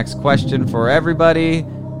up the next question for everybody.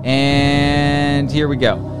 And here we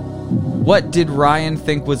go. What did Ryan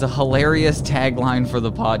think was a hilarious tagline for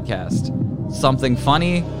the podcast? Something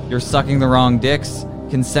funny, you're sucking the wrong dicks,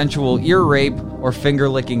 consensual ear rape, or finger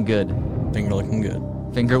licking good? Finger looking good.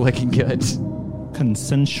 Finger licking good.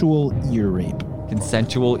 Consensual ear rape.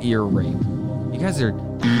 Consensual ear rape. You guys are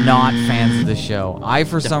not fans of the show. I,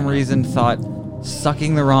 for some reason, thought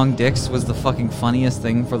sucking the wrong dicks was the fucking funniest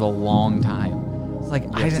thing for the long time. It's like, You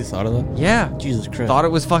actually thought of that? Yeah. Jesus Christ. Thought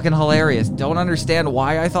it was fucking hilarious. Don't understand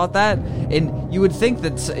why I thought that. And you would think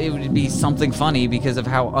that it would be something funny because of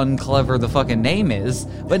how unclever the fucking name is.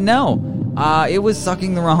 But no. It was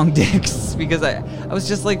sucking the wrong dicks because I was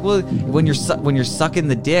just like, well, when you're sucking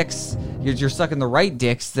the dicks, you're sucking the right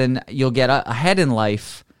dicks, then you'll get ahead in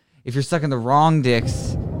life. If you're sucking the wrong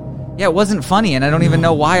dicks, yeah, it wasn't funny, and I don't even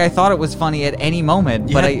know why I thought it was funny at any moment.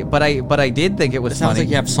 Yeah. But I did think it was It sounds funny. like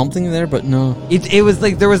you have something there, but no. It was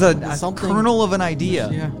like there was a Something- kernel of an idea.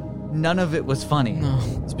 Yeah. None of it was funny. No.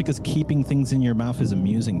 It's because keeping things in your mouth is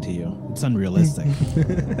amusing to you. It's unrealistic.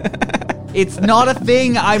 It's not a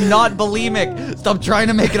thing. I'm not bulimic. Stop trying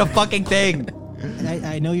to make it a fucking thing.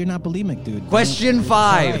 I know you're not bulimic, dude. Question It's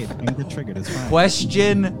 5. all right. Anger triggered. It's fine.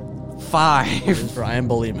 Question 5. Is Ryan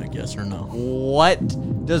bulimic, yes or no?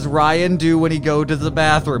 What does Ryan do when he go to the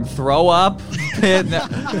bathroom? Throw up?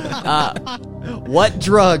 What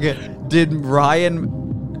drug did Ryan...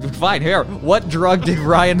 Fine, here. What drug did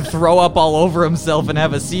Ryan throw up all over himself and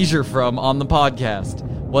have a seizure from on the podcast?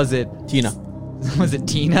 Was it... Tina. Was it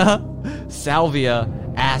Tina, salvia,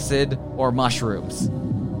 acid, or mushrooms?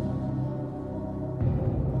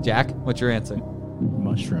 Jack, what's your answer?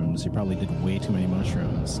 Mushrooms. You probably did way too many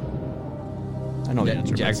mushrooms. I know the Ja-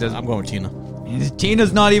 answer. Jack but says- I'm going with Tina.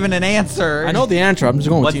 Tina's not even an answer. I know the answer. I'm just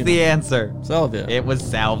going What's with Tina. the answer? Salvia. It was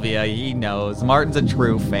salvia. He knows. Martin's a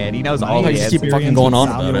true fan. He knows all I the just keep answers. fucking going on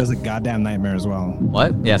Salvia about it. was a goddamn nightmare as well.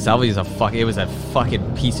 What? Yeah, salvia is it was a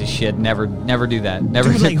fucking piece of shit. Never do that.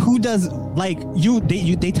 Never. Dude, like who does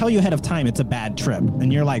they tell you ahead of time it's a bad trip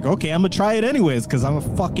and you're like, okay, I'm gonna try it anyways because I'm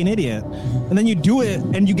a fucking idiot, and then you do it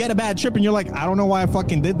and you get a bad trip and you're like, I don't know why I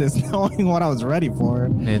fucking did this knowing what I was ready for.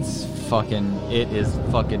 It is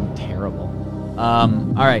fucking terrible. All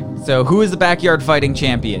right. So who is the backyard fighting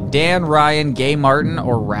champion? Dan, Ryan, Gay Martin,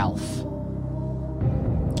 or Ralph?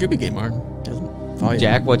 Could be Gay Martin. Doesn't follow you.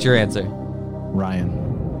 Jack, what's your answer? Ryan.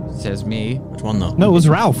 Says me. Which one though? No, it was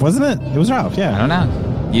Ralph, wasn't it? It was Ralph, yeah. I don't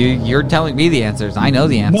know. You're telling me the answers. I know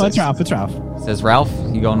the answers. No, it's Ralph. It's Ralph. Says Ralph.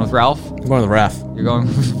 You going with Ralph? I'm going with Raph. You're going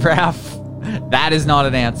with Ralph. That is not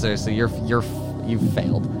an answer. So you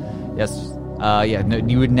failed. Yes. Yeah. No,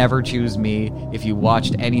 you would never choose me if you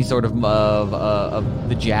watched any sort of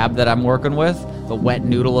the jab that I'm working with, the wet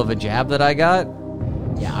noodle of a jab that I got.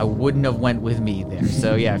 Yeah, I wouldn't have went with me there.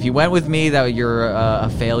 So yeah, if you went with me, that you're a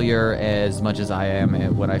failure as much as I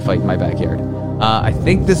am when I fight in my backyard. I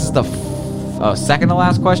think this is the second to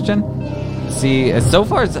last question. See, so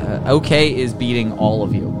far, OK is beating all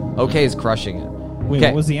of you. OK is crushing it. Wait, Okay.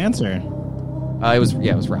 what was the answer? It was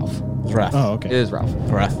Ralph. It's Raph. Oh, It okay. is Ralph.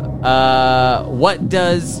 Raph. What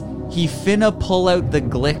does he finna pull out the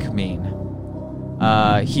glick mean?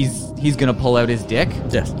 He's gonna pull out his dick.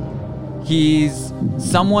 Yes. He's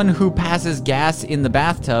someone who passes gas in the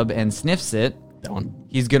bathtub and sniffs it. That one.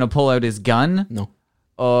 He's gonna pull out his gun. No.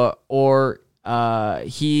 Or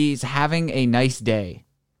he's having a nice day.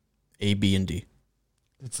 A, B, and D.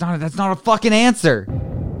 That's not a fucking answer.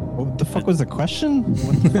 What the fuck was the question?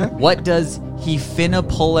 What the fuck? What does he finna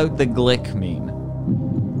pull out the glick mean?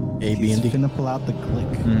 A, B, He's and D. finna pull out the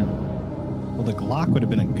glick. Well, the Glock would have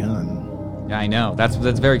been a gun. Yeah, I know. That's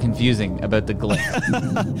very confusing about the glick.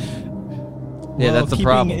 Yeah, Well, that's the keeping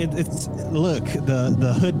problem. It's look,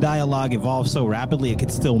 the hood dialogue evolves so rapidly; it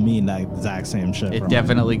could still mean that exact same shit. It bro.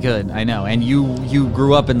 definitely could. I know. And you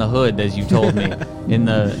grew up in the hood, as you told me, in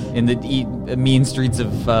the mean streets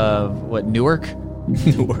of what, Newark?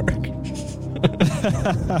 Work.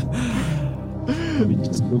 Let me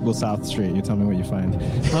just Google South Street. You tell me what you find.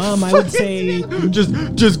 I would say,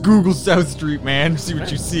 just Google South Street, man. See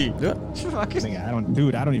what you see. Yeah.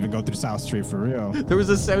 I don't even go through South Street for real. There was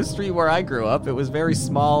a South Street where I grew up. It was very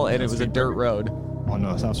small and it was a dirt road. Oh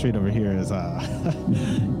no, South Street over here is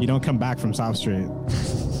you don't come back from South Street.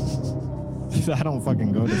 I don't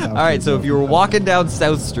fucking go to South Street. All right, so if you were walking down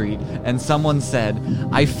South Street and someone said,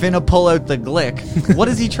 I finna pull out the glick, what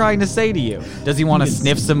is he trying to say to you? Does he want to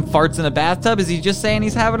sniff some farts in a bathtub? Is he just saying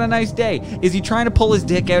he's having a nice day? Is he trying to pull his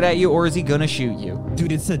dick out at you, or is he gonna shoot you?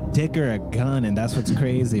 Dude, it's a dick or a gun, and that's what's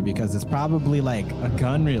crazy, because it's probably like a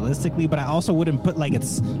gun realistically, but I also wouldn't put like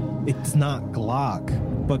it's not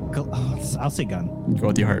Glock, but I'll say gun. Go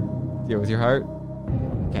with your heart. Go with your heart?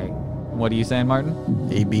 Okay. What are you saying, Martin?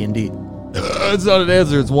 A, B, and D. It's not an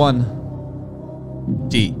answer, it's one.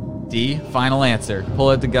 D. D, final answer. Pull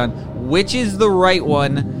out the gun. Which is the right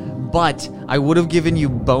one, but I would have given you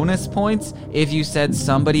bonus points if you said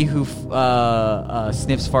somebody who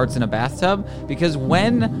sniffs farts in a bathtub, because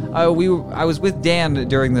when I was with Dan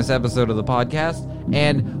during this episode of the podcast,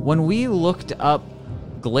 and when we looked up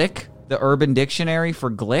Glick, the Urban Dictionary for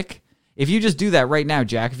Glick, if you just do that right now,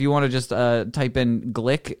 Jack, if you want to just type in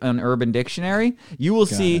Glick on Urban Dictionary, you will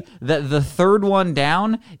see that the third one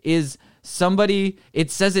down is somebody,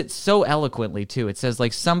 it says it so eloquently too. It says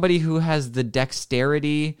like somebody who has the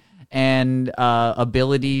dexterity and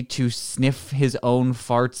ability to sniff his own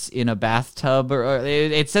farts in a bathtub, or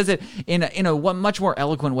it says it in a much more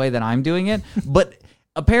eloquent way than I'm doing it, but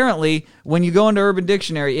apparently, when you go into Urban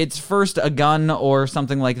Dictionary, it's first a gun or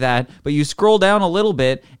something like that, but you scroll down a little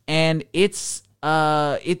bit, and it's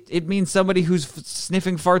it means somebody who's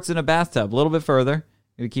sniffing farts in a bathtub. A little bit further.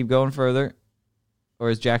 Gonna keep going further. Or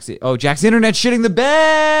is Jack's internet shitting the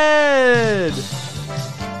bed?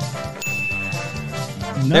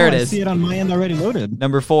 No, there it is. I see it on my end already loaded.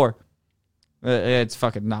 Number 4. It's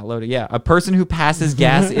fucking not loaded. Yeah. A person who passes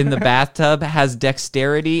gas in the bathtub has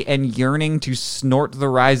dexterity and yearning to snort the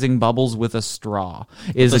rising bubbles with a straw.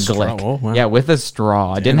 Is a glick. Oh, wow. Yeah, with a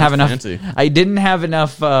straw. Damn, I didn't have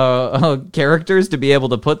enough characters to be able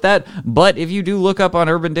to put that, but if you do look up on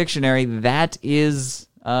Urban Dictionary, that is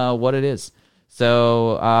what it is.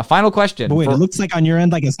 So, final question. But wait, it looks like on your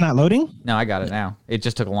end like it's not loading? No, I got it now. It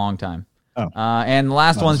just took a long time. Oh. And the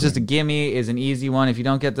last one's just a gimme, is an easy one. If you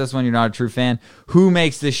don't get this one, you're not a true fan. Who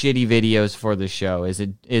makes the shitty videos for the show? Is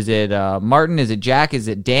it Martin? Is it Jack? Is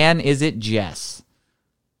it Dan? Is it Jess?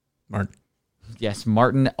 Martin. Yes,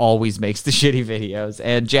 Martin always makes the shitty videos.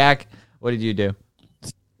 And Jack, what did you do?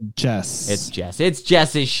 Jess. It's Jess. It's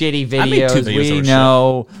Jess's shitty videos. I made 2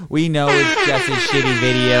 videos We know it's Jess's shitty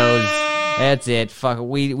videos. That's it. Fuck.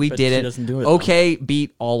 We But did she it. doesn't do it, Okay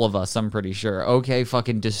beat all of us, I'm pretty sure. Okay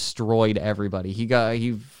fucking destroyed everybody.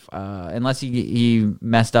 Unless he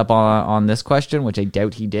messed up on this question, which I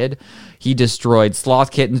doubt he did. He destroyed. Sloth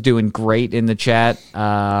Kitten's doing great in the chat.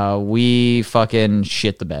 We fucking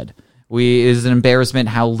shit the bed. It is an embarrassment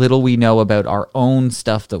how little we know about our own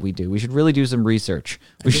stuff that we do. We should really do some research.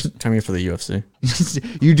 We should come here for the UFC.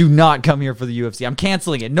 You do not come here for the UFC. I'm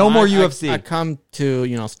canceling it. No more UFC. I come to,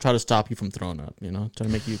 try to stop you from throwing up, try to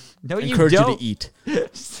make you, you encourage don't. you to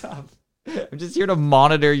eat. Stop. I'm just here to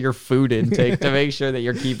monitor your food intake to make sure that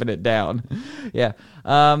you're keeping it down. Yeah.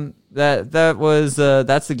 That's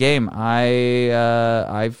the game.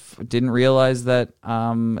 I didn't realize that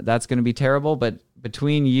that's going to be terrible, but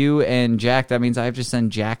between you and Jack, that means I have to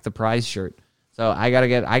send Jack the prize shirt. So I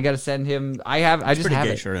gotta send him. I just have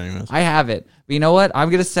it. Shirt anyways. I have it. But you know what?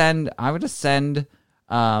 I'm gonna send. I'm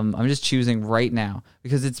just choosing right now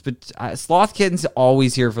because Sloth Kitten's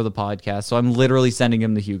always here for the podcast, so I'm literally sending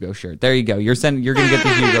him the Hugo shirt. There you go. You're gonna get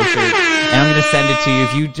the Hugo shirt, and I'm gonna send it to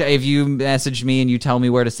you. If you message me and you tell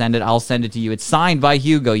me where to send it, I'll send it to you. It's signed by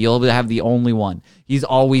Hugo. You'll have the only one. He's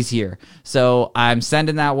always here. So I'm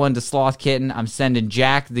sending that one to Sloth Kitten. I'm sending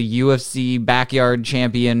Jack the UFC backyard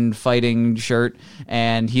champion fighting shirt,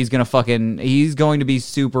 and he's going to be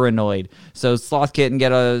super annoyed. So Sloth Kitten,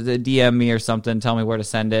 get a DM me or something, tell me where to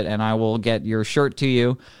send it, and I will get your shirt to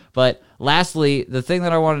you. But lastly, the thing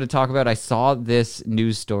that I wanted to talk about, I saw this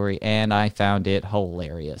news story, and I found it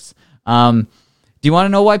hilarious. Do you want to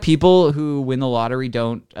know why people who win the lottery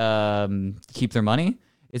don't keep their money?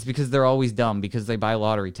 It's because they're always dumb because they buy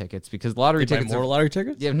lottery tickets. Because lottery tickets buy more lottery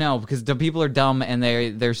tickets? Yeah, no, because the people are dumb and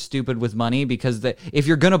they're stupid with money. Because if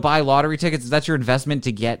you're gonna buy lottery tickets, that's your investment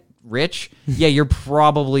to get rich. Yeah, you're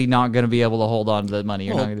probably not gonna be able to hold on to the money.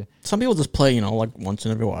 Some people just play, like once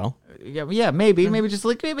in every while. Yeah, maybe just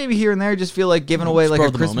maybe here and there, just feel like giving away like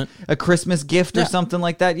a Christmas gift or something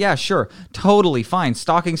like that. Yeah, sure, totally fine.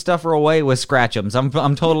 Stocking stuffer away with Scratchums.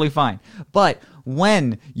 I'm totally fine. But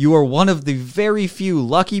when you are one of the very few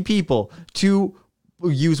lucky people to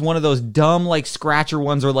use one of those dumb like scratcher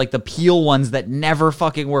ones or like the peel ones that never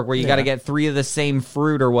fucking work, where you got to get 3 of the same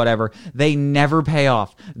fruit or whatever. They never pay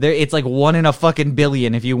off. It's like 1 in a fucking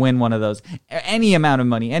billion if you win one of those. Any amount of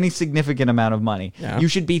money, any significant amount of money, you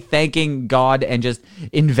should be thanking God and just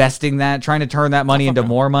investing that, trying to turn that money into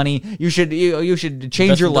more money. You should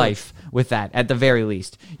change your life with that at the very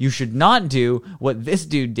least. You should not do what this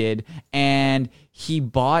dude did, and he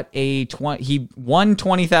bought he won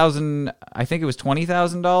 $20,000. I think it was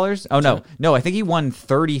 $20,000. Oh no, I think he won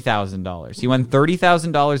 $30,000. He won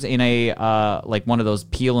 $30,000 in a like one of those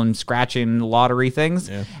peel and scratching lottery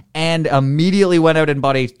things, and immediately went out and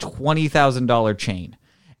bought a $20,000 chain.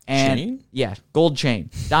 And chain? Yeah, gold chain,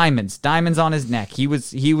 diamonds on his neck. He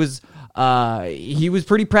was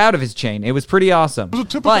pretty proud of his chain. It was pretty awesome.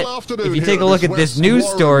 But if you take a look at this news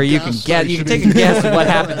story, you can take a guess of what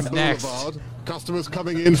happens next. Customers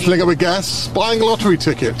coming in, filling up with gas, buying lottery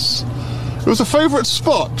tickets. It was a favourite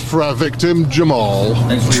spot for our victim, Jamal.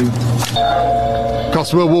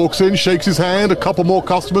 Customer walks in, shakes his hand, a couple more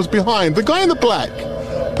customers behind. The guy in the black.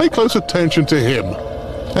 Pay close attention to him.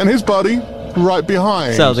 And his buddy right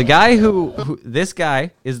behind. So the guy this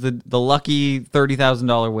guy is the lucky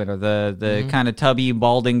 $30,000 winner, the kind of tubby,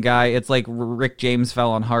 balding guy. It's like Rick James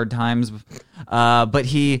fell on hard times. But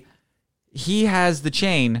he has the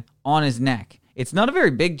chain on his neck. It's not a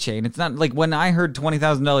very big chain. It's not like when I heard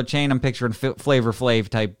 $20,000 chain, I'm picturing Flavor Flav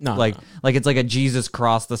type, like it's like a Jesus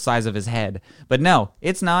cross the size of his head. But no,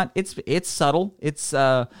 it's not. It's subtle. It's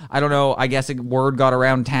I don't know. I guess a word got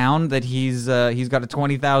around town that he's got a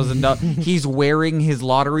 $20,000. He's wearing his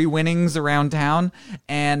lottery winnings around town,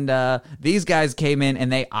 and these guys came in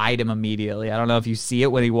and they eyed him immediately. I don't know if you see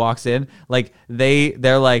it when he walks in. Like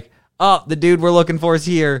they're like, oh, the dude we're looking for is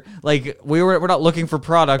here. Like we're not looking for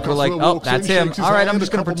product. We're like, oh, that's him. All right, I'm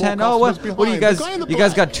just gonna pretend. Oh, what do you guys? You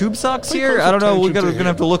guys got tube socks here? I don't know. We're gonna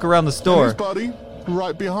have to look around the store. His buddy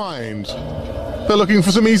right behind. They're looking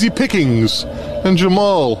for some easy pickings, and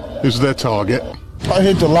Jamal is their target. I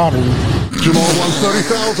hit the lottery. Jamal won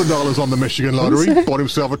 $30,000 on the Michigan lottery. Bought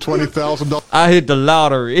himself a $20,000. I hit the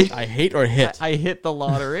lottery. I hate or hit. I hit the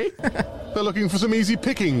lottery. They're looking for some easy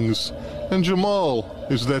pickings, and Jamal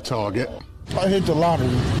is their target. I hit the lottery.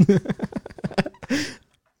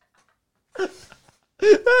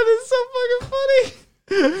 That is so fucking funny.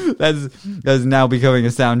 That's now becoming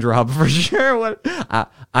a sound drop for sure. What?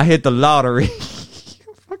 I hit the lottery. I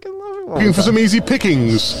fucking love it. Looking for some easy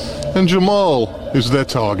pickings, and Jamal is their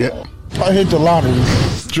target. I hit the lottery.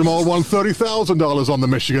 Jamal won $30,000 on the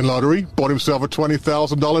Michigan lottery. Bought himself a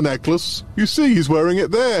 $20,000 necklace. You see, he's wearing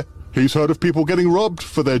it there. He's heard of people getting robbed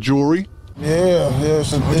for their jewelry. Yeah,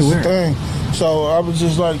 it's a thing. So I was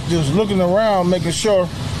just looking around, making sure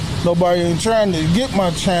nobody ain't trying to get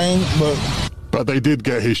my chain, But they did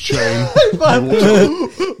get his chain.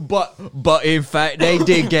 but in fact, they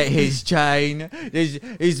did get his chain.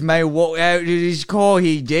 His man walked out of his car.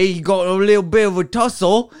 He did. He got a little bit of a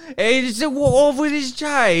tussle, and he just walked off with his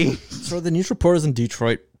chain. So the news reporters in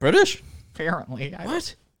Detroit British? Apparently.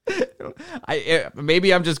 What?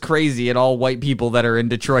 Maybe I'm just crazy and all white people that are in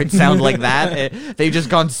Detroit sound like that. They've just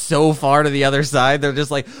gone so far to the other side. They're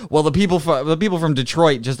just like, well, the people from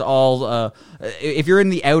Detroit just all if you're in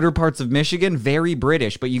the outer parts of Michigan, very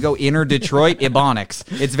British, but you go inner Detroit, Ebonics.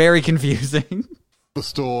 It's very confusing. The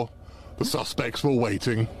store, the suspects were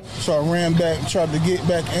waiting. So I ran back and tried to get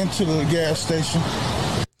back into the gas station.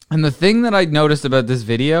 And the thing that I noticed about this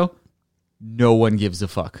video, no one gives a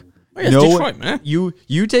fuck. Oh, yeah, it's Detroit, man. You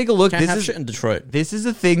take a look. Can't have shit in Detroit. This is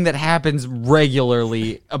a thing that happens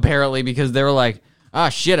regularly, apparently, because they're like, ah,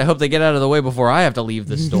 shit, I hope they get out of the way before I have to leave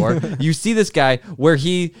the store. You see this guy where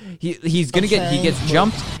he gets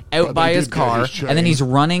jumped out by his car, and then he's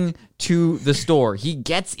running to the store. He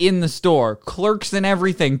gets in the store, clerks and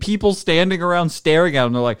everything, people standing around staring at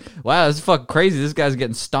him. They're like, wow, this is fucking crazy. This guy's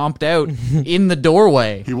getting stomped out in the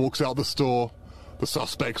doorway. He walks out the store. The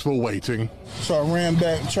suspects were waiting. So I ran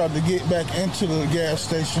back and tried to get back into the gas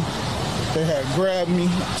station. They had grabbed me,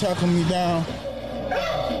 tackled me down.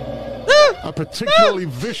 A particularly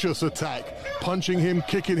vicious attack, punching him,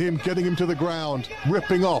 kicking him, getting him to the ground,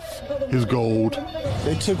 ripping off his gold.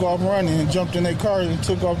 They took off running and jumped in their car and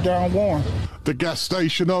took off down Warren. The gas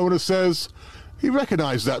station owner says he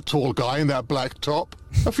recognized that tall guy in that black top.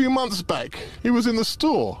 A few months back, he was in the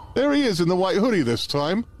store. There he is in the white hoodie this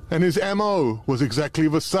time. And his M.O. was exactly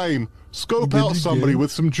the same. Scope out somebody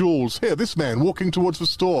with some jewels. Here, this man walking towards the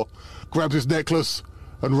store, grabs his necklace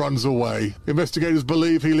and runs away. Investigators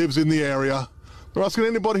believe he lives in the area. They're asking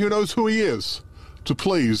anybody who knows who he is to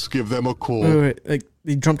please give them a call. Wait. Like,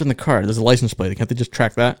 He jumped in the car. There's a license plate. Can't they just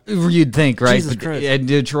track that? You'd think, right? Jesus But Christ. in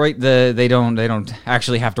Detroit, they don't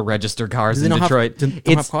actually have to register cars Do they in not have- Detroit. don't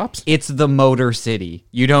it's have cops? It's the motor city.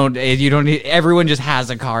 You don't need, everyone just has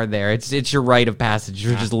a car there. It's your rite of passage.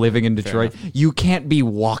 You're just living in Detroit. You can't be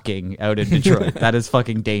walking out in Detroit. That is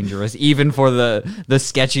fucking dangerous, even for the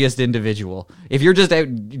sketchiest individual. If you're just out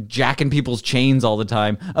jacking people's chains all the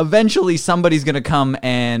time, eventually somebody's gonna come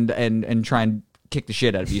and try and kick the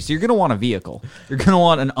shit out of you. So you're gonna want a vehicle. You're gonna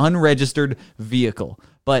want an unregistered vehicle.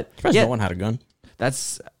 But No one had a gun.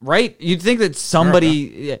 that's right. You'd think that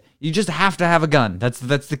somebody, you just have to have a gun. That's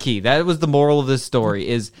the key. That was the moral of this story.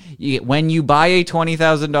 Is when you buy a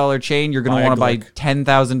 $20,000 chain, you're gonna want to buy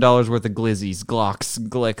 $10,000 worth of glizzies, Glocks,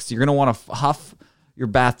 Glicks. You're gonna want to huff your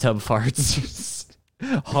bathtub farts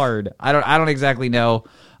hard. I don't exactly know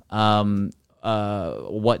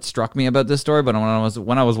what struck me about this story, but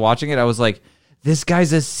when I was watching it, I was like, this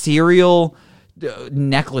guy's a serial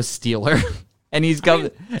necklace stealer, and he's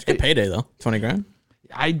got It's a good payday though. 20 grand.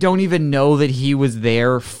 I don't even know that he was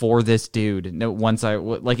there for this dude. No, once it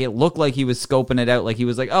looked like he was scoping it out. Like he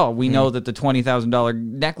was like, oh, we know that the $20,000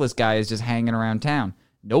 necklace guy is just hanging around town.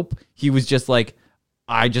 Nope. He was just like,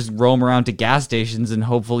 I just roam around to gas stations and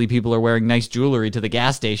hopefully people are wearing nice jewelry to the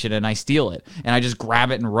gas station and I steal it and I just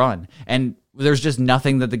grab it and run. And there's just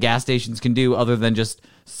nothing that the gas stations can do other than just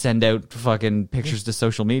send out fucking pictures to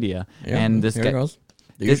social media. Yeah, and this here guy it goes.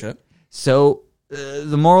 Do your shit. So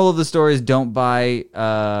the moral of the story is don't buy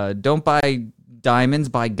diamonds,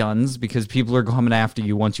 buy guns, because people are coming after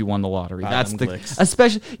you once you won the lottery. That's the Glicks.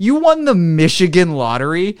 especially you won the Michigan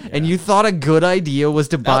lottery and you thought a good idea was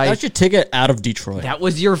to buy That's your ticket out of Detroit. that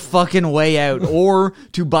was your fucking way out, or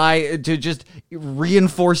to just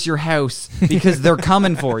reinforce your house because they're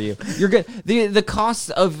coming for you. You're good. The costs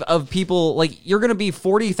of people, like, you're gonna be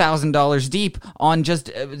 $40,000 deep on just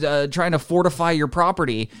trying to fortify your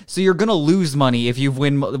property. So you're gonna lose money if you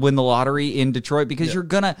win the lottery in Detroit because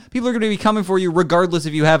people are gonna be coming for you regardless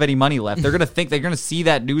if you have any money left. They're gonna see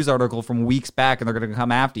that news article from weeks back and they're gonna come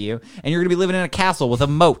after you, and you're gonna be living in a castle with a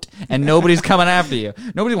moat and nobody's coming after you.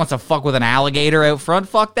 Nobody wants to fuck with an alligator out front.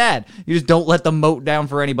 Fuck that. You just don't let the moat down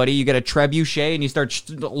for anybody. You get a trebuchet and you start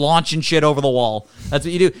launching shit over the wall. That's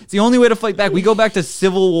what you do. It's the only way to fight back. We go back to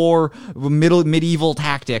Civil War medieval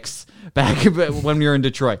tactics back when you're in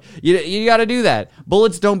Detroit. You got to do that.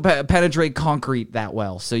 Bullets don't penetrate concrete that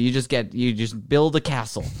well, so you just build a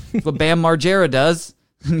castle. That's what Bam Margera does.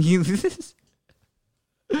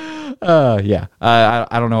 Yeah.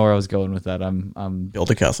 I don't know where I was going with that. I'm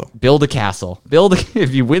Build a castle. build a castle.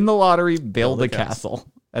 If you win the lottery, build a castle.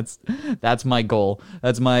 That's my goal.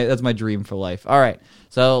 That's my dream for life. All right.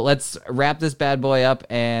 So let's wrap this bad boy up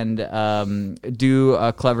and do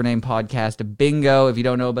a Clever Name Podcast bingo. If you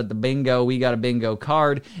don't know about the bingo, we got a bingo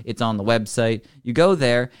card. It's on the website. You go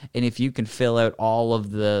there, and if you can fill out all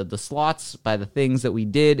of the slots by the things that we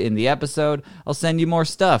did in the episode, I'll send you more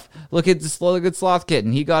stuff. Look at this good sloth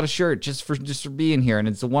kitten. He got a shirt just for being here, and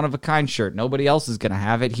it's a one-of-a-kind shirt. Nobody else is going to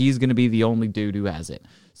have it. He's going to be the only dude who has it.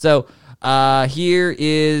 So here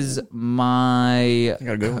is my I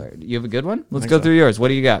got a good one. card. You have a good one? Let's go through yours. What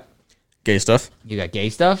do you got? Gay stuff. You got gay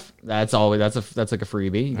stuff? That's like a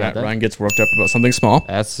freebie. You got that? Ryan gets worked up about something small.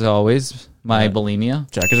 That's always my bulimia.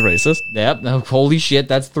 Jack is racist. Yep. Oh, holy shit.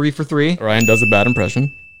 That's 3 for 3. Ryan does a bad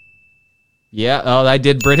impression. Yeah. Oh, I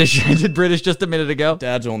did British. I did British just a minute ago.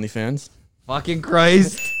 Dad's OnlyFans. Fucking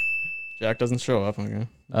Christ. Jack doesn't show up. Okay.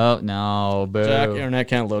 Oh, no. Boo. Jack, internet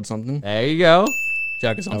can't load something. There you go.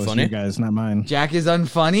 Jack is That was you unfunny. guys, not mine. Jack is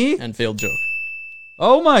unfunny. And failed joke.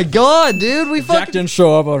 Oh, my God, dude. We If Jack fucking... didn't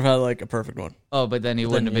show up, I would have had like a perfect one. Oh, but then he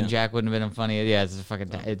wouldn't have been... yeah. Jack wouldn't have been unfunny. Yeah, it's a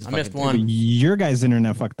fucking... It's I missed fucking- one. Your guys'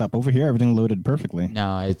 internet fucked up. Over here, everything loaded perfectly.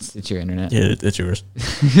 No, it's your internet. Yeah, it's yours.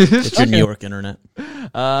 It's your New York internet.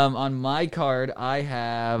 On my card, I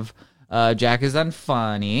have Jack is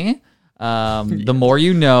unfunny. The more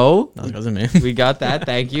you know. That wasn't me. We got that.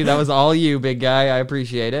 Thank you. That was all you, big guy. I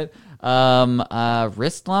appreciate it.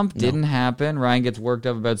 Wrist lump didn't happen. Ryan gets worked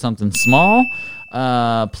up about something small.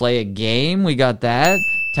 Play a game. We got that.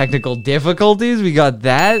 Technical difficulties. We got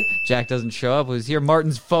that. Jack doesn't show up. Who's here?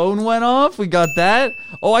 Martin's phone went off. We got that.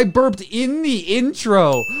 Oh, I burped in the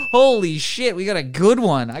intro. Holy shit. We got a good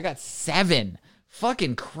one. I got 7.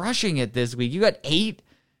 Fucking crushing it this week. You got 8.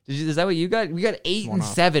 Is that what you got? We got 8 and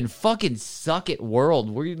 7. Fucking suck it, world.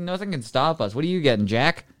 Nothing can stop us. What are you getting,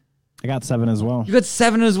 Jack? I got 7 as well. You got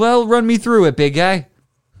 7 as well? Run me through it, big guy.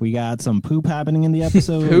 We got some poop happening in the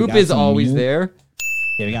episode. Poop is always there.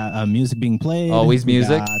 Yeah, we got music being played. Always We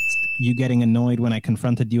music. got you getting annoyed when I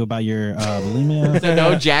confronted you about your bulimia.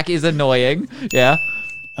 No, Jack is annoying. Yeah.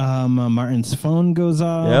 Martin's phone goes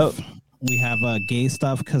off. Yep. We have gay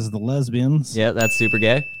stuff because of the lesbians. Yeah, that's super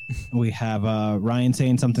gay. We have Ryan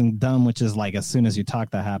saying something dumb, which is like as soon as you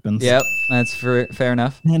talk, that happens. Yep, that's fair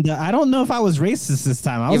enough. And I don't know if I was racist this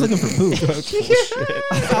time. I was looking for poop.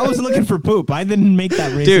 I was looking for poop. I didn't make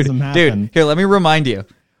that racism happen. Dude, here, let me remind you.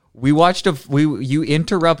 We watched you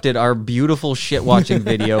interrupted our beautiful shit watching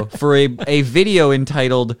video for a video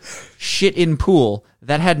entitled "Shit in Pool"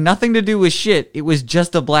 that had nothing to do with shit. It was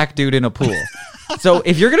just a black dude in a pool. So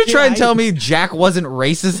if you're gonna try and tell me Jack wasn't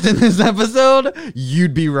racist in this episode,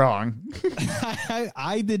 you'd be wrong.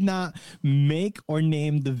 I did not make or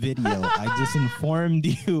name the video. I just informed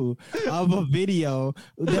you of a video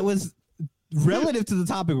that was relative to the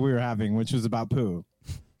topic we were having, which was about poo.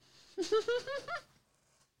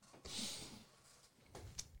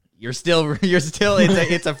 You're still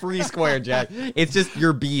it's a free square, Jack. It's just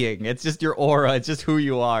your being. It's just your aura. It's just who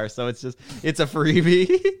you are. So it's a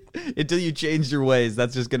freebie until you change your ways.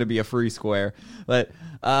 That's just going to be a free square. But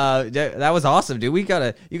that was awesome, dude. You got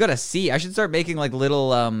a C. I should start making like little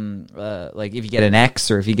like if you get an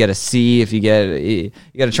X or if you get a C, you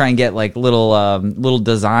got to try and get like little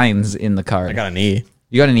designs in the card. I got an E.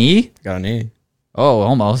 You got an E? I got an E. Oh,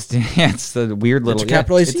 almost. Yeah, it's the weird little. It's a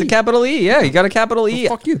capital E. It's a capital E. Yeah, you got a capital E.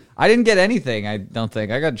 Well, fuck you. I didn't get anything. I don't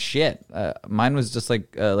think I got shit. Mine was just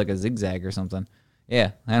like a zigzag or something.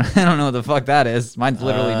 Yeah, I don't know what the fuck that is. Mine's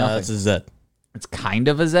literally nothing. It's a Z. It's kind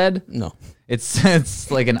of a Z. No,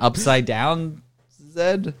 it's like an upside down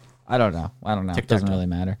Z. I don't know. It doesn't really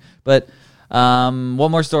matter. But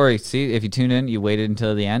one more story. See, if you tune in, you waited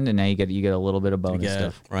until the end, and now you get a little bit of bonus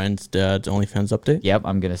stuff. Ryan's dad's OnlyFans update. Yep,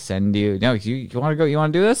 I'm gonna send you. No, you want to go? You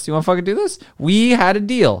want to do this? You want to fucking do this? We had a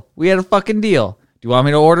deal. We had a fucking deal. Do you want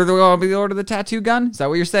me to order the tattoo gun? Is that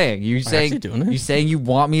what you're saying? You saying you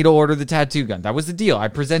want me to order the tattoo gun? That was the deal. I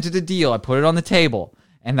presented a deal. I put it on the table,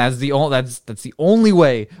 and that's the only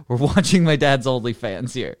way we're watching my dad's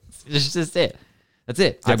OnlyFans here. It's just it. That's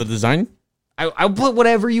it. Is that the design? I'll put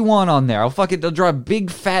whatever you want on there. I'll draw a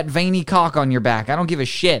big fat veiny cock on your back. I don't give a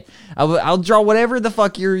shit. I'll draw whatever the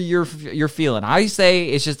fuck you're feeling. I say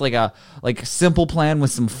it's just like a simple plan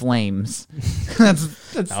with some flames.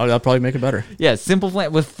 That'll probably make it better. Yeah, simple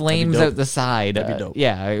plan with flames out the side. That'd be dope.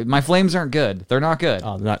 Yeah, my flames aren't good. They're not good.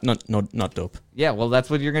 Oh, not dope. Yeah, well,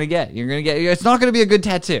 that's what you're gonna get. It's not gonna be a good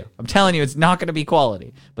tattoo. I'm telling you, it's not gonna be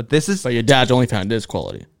quality. But your dad's OnlyFans is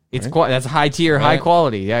quality. It's that's high tier, high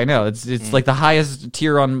quality. Yeah, I know. It's like the highest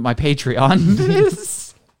tier on my Patreon.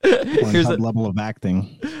 Pornhub level of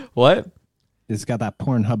acting. What? It's got that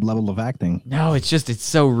Pornhub level of acting. No, it's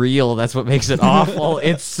so real. That's what makes it awful.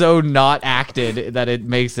 It's so not acted that it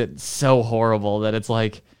makes it so horrible that it's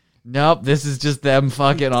like, nope, this is just them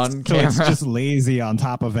fucking on camera. So it's just lazy on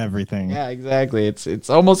top of everything. Yeah, exactly. It's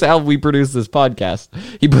almost how we produce this podcast.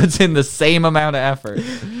 He puts in the same amount of effort.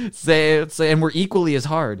 And we're equally as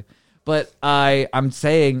hard. But I'm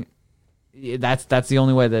saying that's the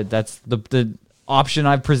only way that's the option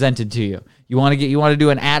I've presented to you. You want to do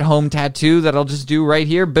an at-home tattoo that I'll just do right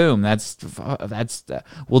here? Boom.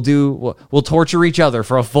 We'll torture each other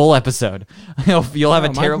for a full episode. You'll have a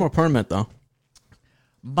terrible. Mine's more permanent though.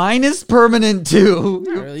 Mine is permanent too.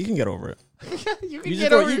 Yeah, you can get over it.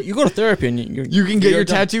 You go to therapy and you can get your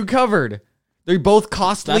tattoo covered. They're both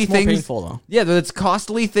costly things. More painful though. Yeah, it's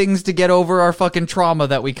costly things to get over our fucking trauma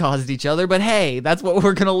that we caused each other. But hey, that's what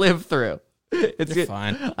we're gonna live through. It's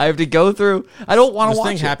fine. I have to go through. I don't want to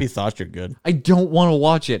watch it. Happy thoughts, you're good. I don't want to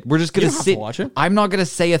watch it. We're just gonna sit. Watch it. I'm not gonna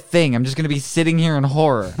say a thing. I'm just gonna be sitting here in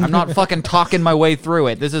horror. I'm not fucking talking my way through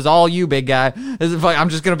it. This is all you, big guy. I'm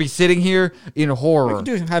just gonna be sitting here in horror.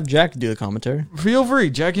 Have Jack do the commentary. Feel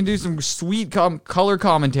free. Jack can do some sweet color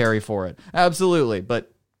commentary for it. Absolutely,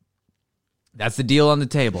 but that's the deal on the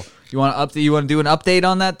table. You want to do an update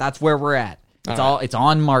on that? That's where we're at. It's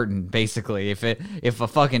on Martin, basically. If a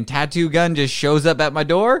fucking tattoo gun just shows up at my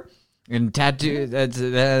door and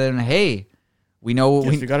then hey, we know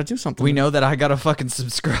we gotta do something. We know that I gotta fucking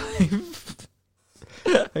subscribe.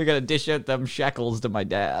 I gotta dish out them shekels to my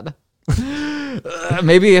dad.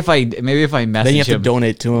 Maybe if I message then you have him, to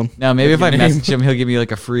donate to him. No, maybe if I message him, he'll give me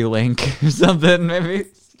like a free link or something. Maybe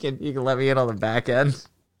you can let me in on the back end.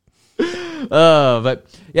 But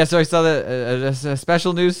yeah, so I saw a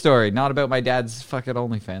special news story, not about my dad's fucking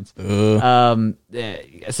OnlyFans.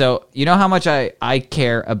 So you know how much I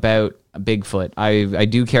care about Bigfoot. I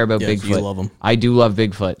do care about Bigfoot. You love him. I do love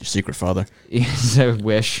Bigfoot. Your secret father. I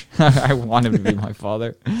wish. I want him to be my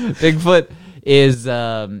father. Bigfoot is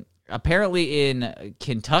apparently in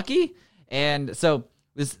Kentucky, and so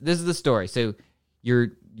this is the story. So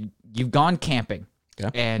you've gone camping,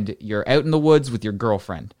 and you're out in the woods with your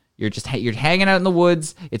girlfriend. You're hanging out in the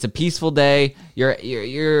woods. It's a peaceful day.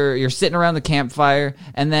 You're sitting around the campfire,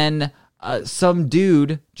 and then some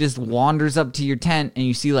dude just wanders up to your tent, and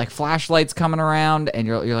you see like flashlights coming around, and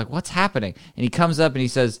you're like, what's happening? And he comes up and he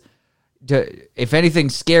says, if anything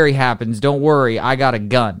scary happens, don't worry, I got a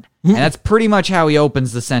gun. And that's pretty much how he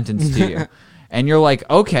opens the sentence to you. And you're like,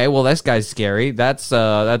 okay, well, this guy's scary. That's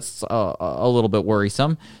a little bit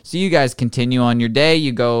worrisome. So you guys continue on your day.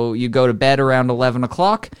 You go to bed around 11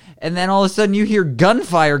 o'clock, and then all of a sudden you hear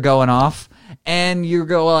gunfire going off, and you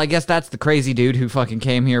go, well, I guess that's the crazy dude who fucking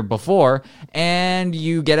came here before. And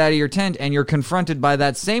you get out of your tent, and you're confronted by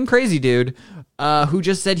that same crazy dude who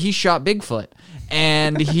just said he shot Bigfoot.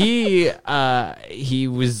 And he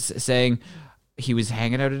was saying he was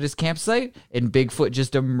hanging out at his campsite, and Bigfoot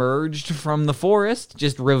just emerged from the forest,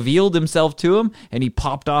 just revealed himself to him, and he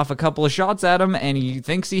popped off a couple of shots at him, and he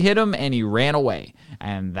thinks he hit him, and he ran away.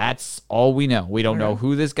 And that's all we know. We don't know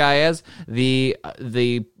who this guy is. The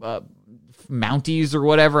Mounties or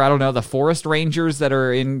whatever, I don't know, the forest rangers that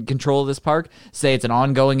are in control of this park say it's an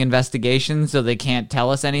ongoing investigation, so they can't tell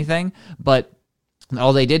us anything. But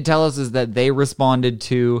all they did tell us is that they responded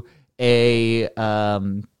to a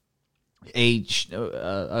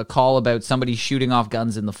call about somebody shooting off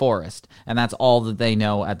guns in the forest, and that's all that they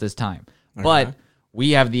know at this time. Okay. But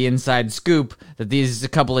we have the inside scoop that a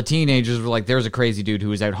couple of teenagers were like, there's a crazy dude who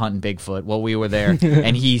was out hunting Bigfoot while we were there,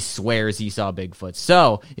 and he swears he saw Bigfoot.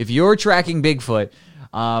 So if you're tracking Bigfoot,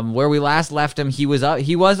 where we last left him, he was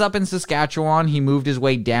up in Saskatchewan. He moved his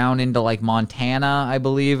way down into like Montana, I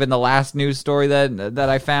believe, in the last news story that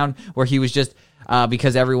I found, where he was just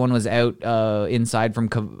because everyone was out inside from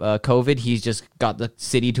COVID, he's just got the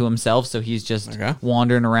city to himself, so he's just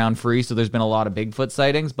wandering around free. So there's been a lot of Bigfoot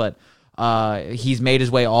sightings, but he's made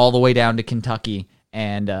his way all the way down to Kentucky,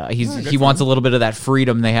 and he wants a little bit of that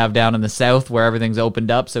freedom they have down in the South where everything's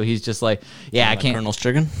opened up. So he's just like, I can't. Colonel's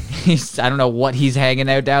chicken. I don't know what he's hanging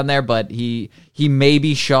out down there, but he may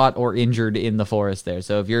be shot or injured in the forest there.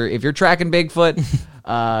 So if you're tracking Bigfoot,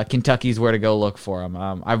 Kentucky's where to go look for him.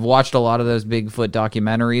 I've watched a lot of those Bigfoot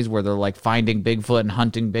documentaries where they're like finding Bigfoot and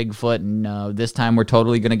hunting Bigfoot, and this time we're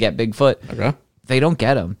totally gonna get Bigfoot. Okay. They don't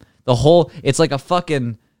get him. It's like a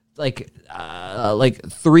fucking like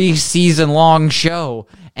 3-season long show,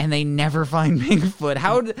 and they never find Bigfoot.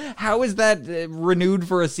 How is that renewed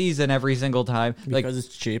for a season every single time? Because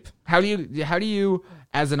it's cheap. How do you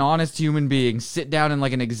as an honest human being sit down in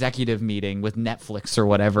like an executive meeting with Netflix or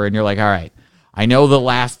whatever, and you're like, all right, I know the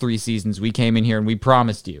last 3 seasons we came in here and we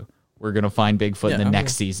promised you we're gonna find Bigfoot in the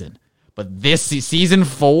next season, but this season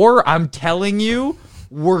 4, I'm telling you,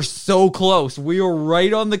 we're so close. We are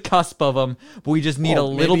right on the cusp of them, but we just need a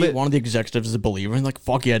little bit. One of the executives is a believer and like,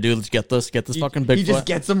 fuck yeah, dude, let's get this fucking Bigfoot. He just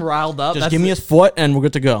gets them riled up. Just give me his foot and we're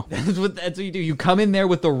good to go. That's what you do. You come in there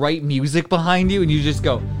with the right music behind you and you just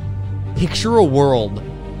go, picture a world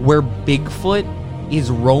where Bigfoot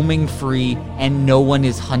is roaming free and no one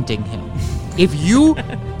is hunting him. If you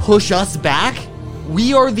push us back,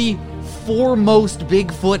 we are the foremost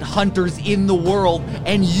Bigfoot hunters in the world,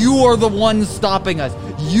 and you are the ones stopping us.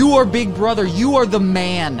 You are Big Brother. You are the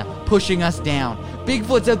man pushing us down.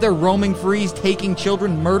 Bigfoot's out there roaming free, he's taking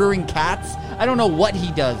children, murdering cats. I don't know what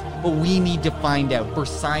he does, but we need to find out, for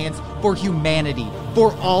science, for humanity,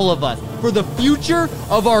 for all of us, for the future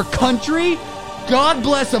of our country. God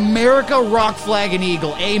bless America, rock, flag, and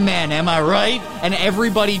eagle. Amen. Am I right? And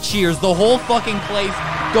everybody cheers. The whole fucking place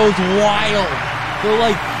goes wild. They're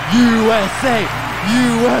like, USA,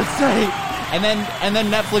 USA, and then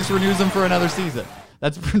Netflix renews them for another season.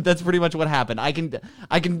 That's pretty much what happened. I can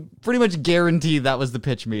pretty much guarantee that was the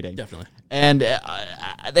pitch meeting. Definitely. And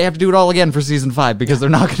they have to do it all again for season 5 because they're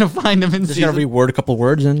not going to find them in just season. Just got to reword a couple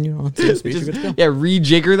words and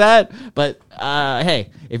rejigger that. But hey,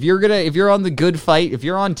 if you're on the good fight, if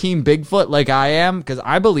you're on Team Bigfoot like I am, because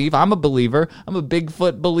I'm a believer, I'm a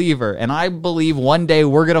Bigfoot believer, and I believe one day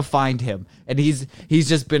we're gonna find him. And he's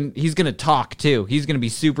gonna talk too. He's gonna be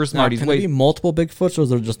super smart. Now, can there be multiple Bigfoots, or is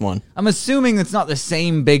there just one? I'm assuming it's not the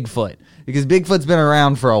same Bigfoot, because Bigfoot's been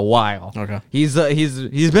around for a while. Okay. He's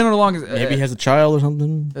been along. Maybe he has a child or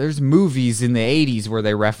something. There's movies in the 80s where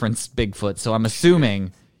they reference Bigfoot, so I'm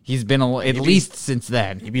assuming he's been at least since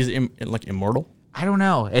then. Maybe he's like immortal. I don't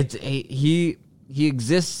know. He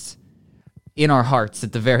exists in our hearts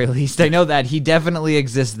at the very least. I know that he definitely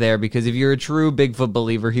exists there, because if you're a true Bigfoot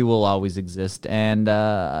believer, he will always exist. And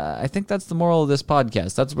I think that's the moral of this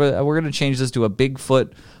podcast. That's where we're going to change this to a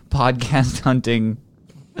Bigfoot podcast hunting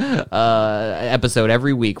episode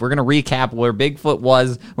every week. We're gonna recap where Bigfoot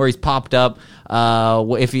was, where he's popped up.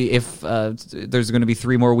 If there's gonna be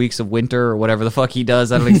 3 more weeks of winter or whatever the fuck he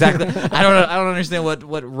does. I don't exactly. I don't understand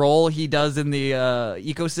what role he does in the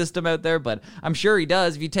ecosystem out there, but I'm sure he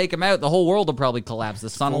does. If you take him out, the whole world will probably collapse. The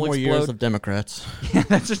sun will explode. 4 years of Democrats. Yeah,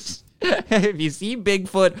 that's just. If you see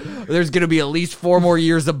Bigfoot, there's going to be at least 4 more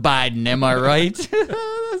years of Biden. Am I right?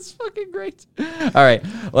 That's fucking great. All right.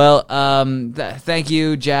 Well, thank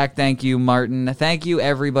you, Jack. Thank you, Martin. Thank you,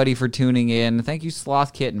 everybody, for tuning in. Thank you,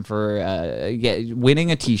 Sloth Kitten, for winning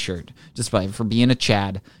a T-shirt for being a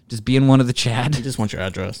Chad. Just being one of the Chad. I just want your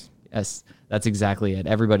address. Yes, that's exactly it.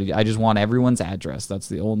 Everybody, I just want everyone's address. That's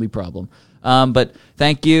the only problem. But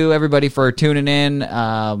thank you, everybody, for tuning in.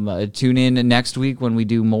 Tune in next week when we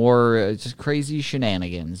do more just crazy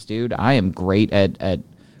shenanigans, dude. I am great at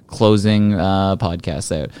closing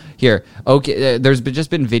podcasts out. Here, okay, there's just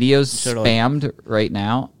been videos spammed right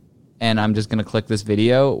now, and I'm just going to click this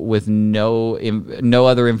video with no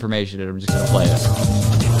other information, and I'm just going to play it.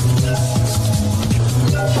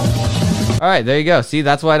 All right, there you go. See,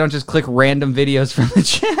 that's why I don't just click random videos from the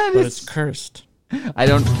chat. But it's cursed. I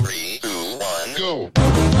don't... 3, 2, 1, go!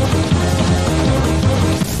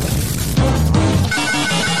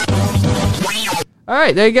 All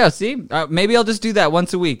right, there you go. See, maybe I'll just do that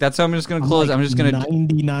once a week. That's how I'm just going to close. I'm just going to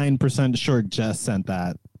 99% sure Jess sent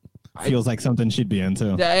that. Feels like something she'd be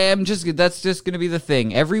into. That's just going to be the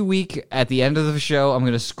thing. Every week at the end of the show, I'm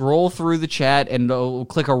going to scroll through the chat and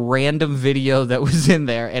click a random video that was in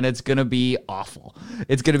there, and it's going to be awful.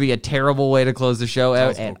 It's going to be a terrible way to close the show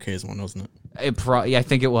out. That was okay's one, wasn't it? Yeah, I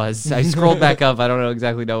think it was. I scrolled back up. I don't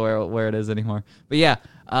know where it is anymore. But yeah,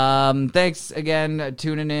 thanks again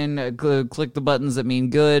tuning in. Click the buttons that mean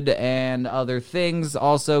good and other things.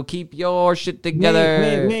 Also, keep your shit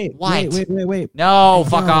together. Wait. No,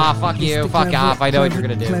 fuck off. Fuck you. Fuck off. I know what you're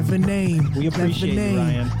gonna do. Clever name. We appreciate you,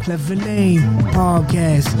 Ryan. Clever name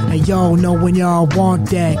podcast. And y'all know when y'all want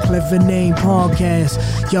that. Clever name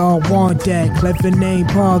podcast. Y'all want that. Clever name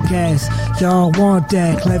podcast. Y'all want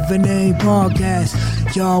that. Clever name podcast.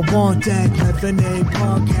 Y'all want that. Clever name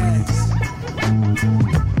podcast.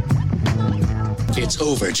 It's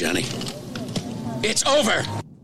over, Johnny. It's over!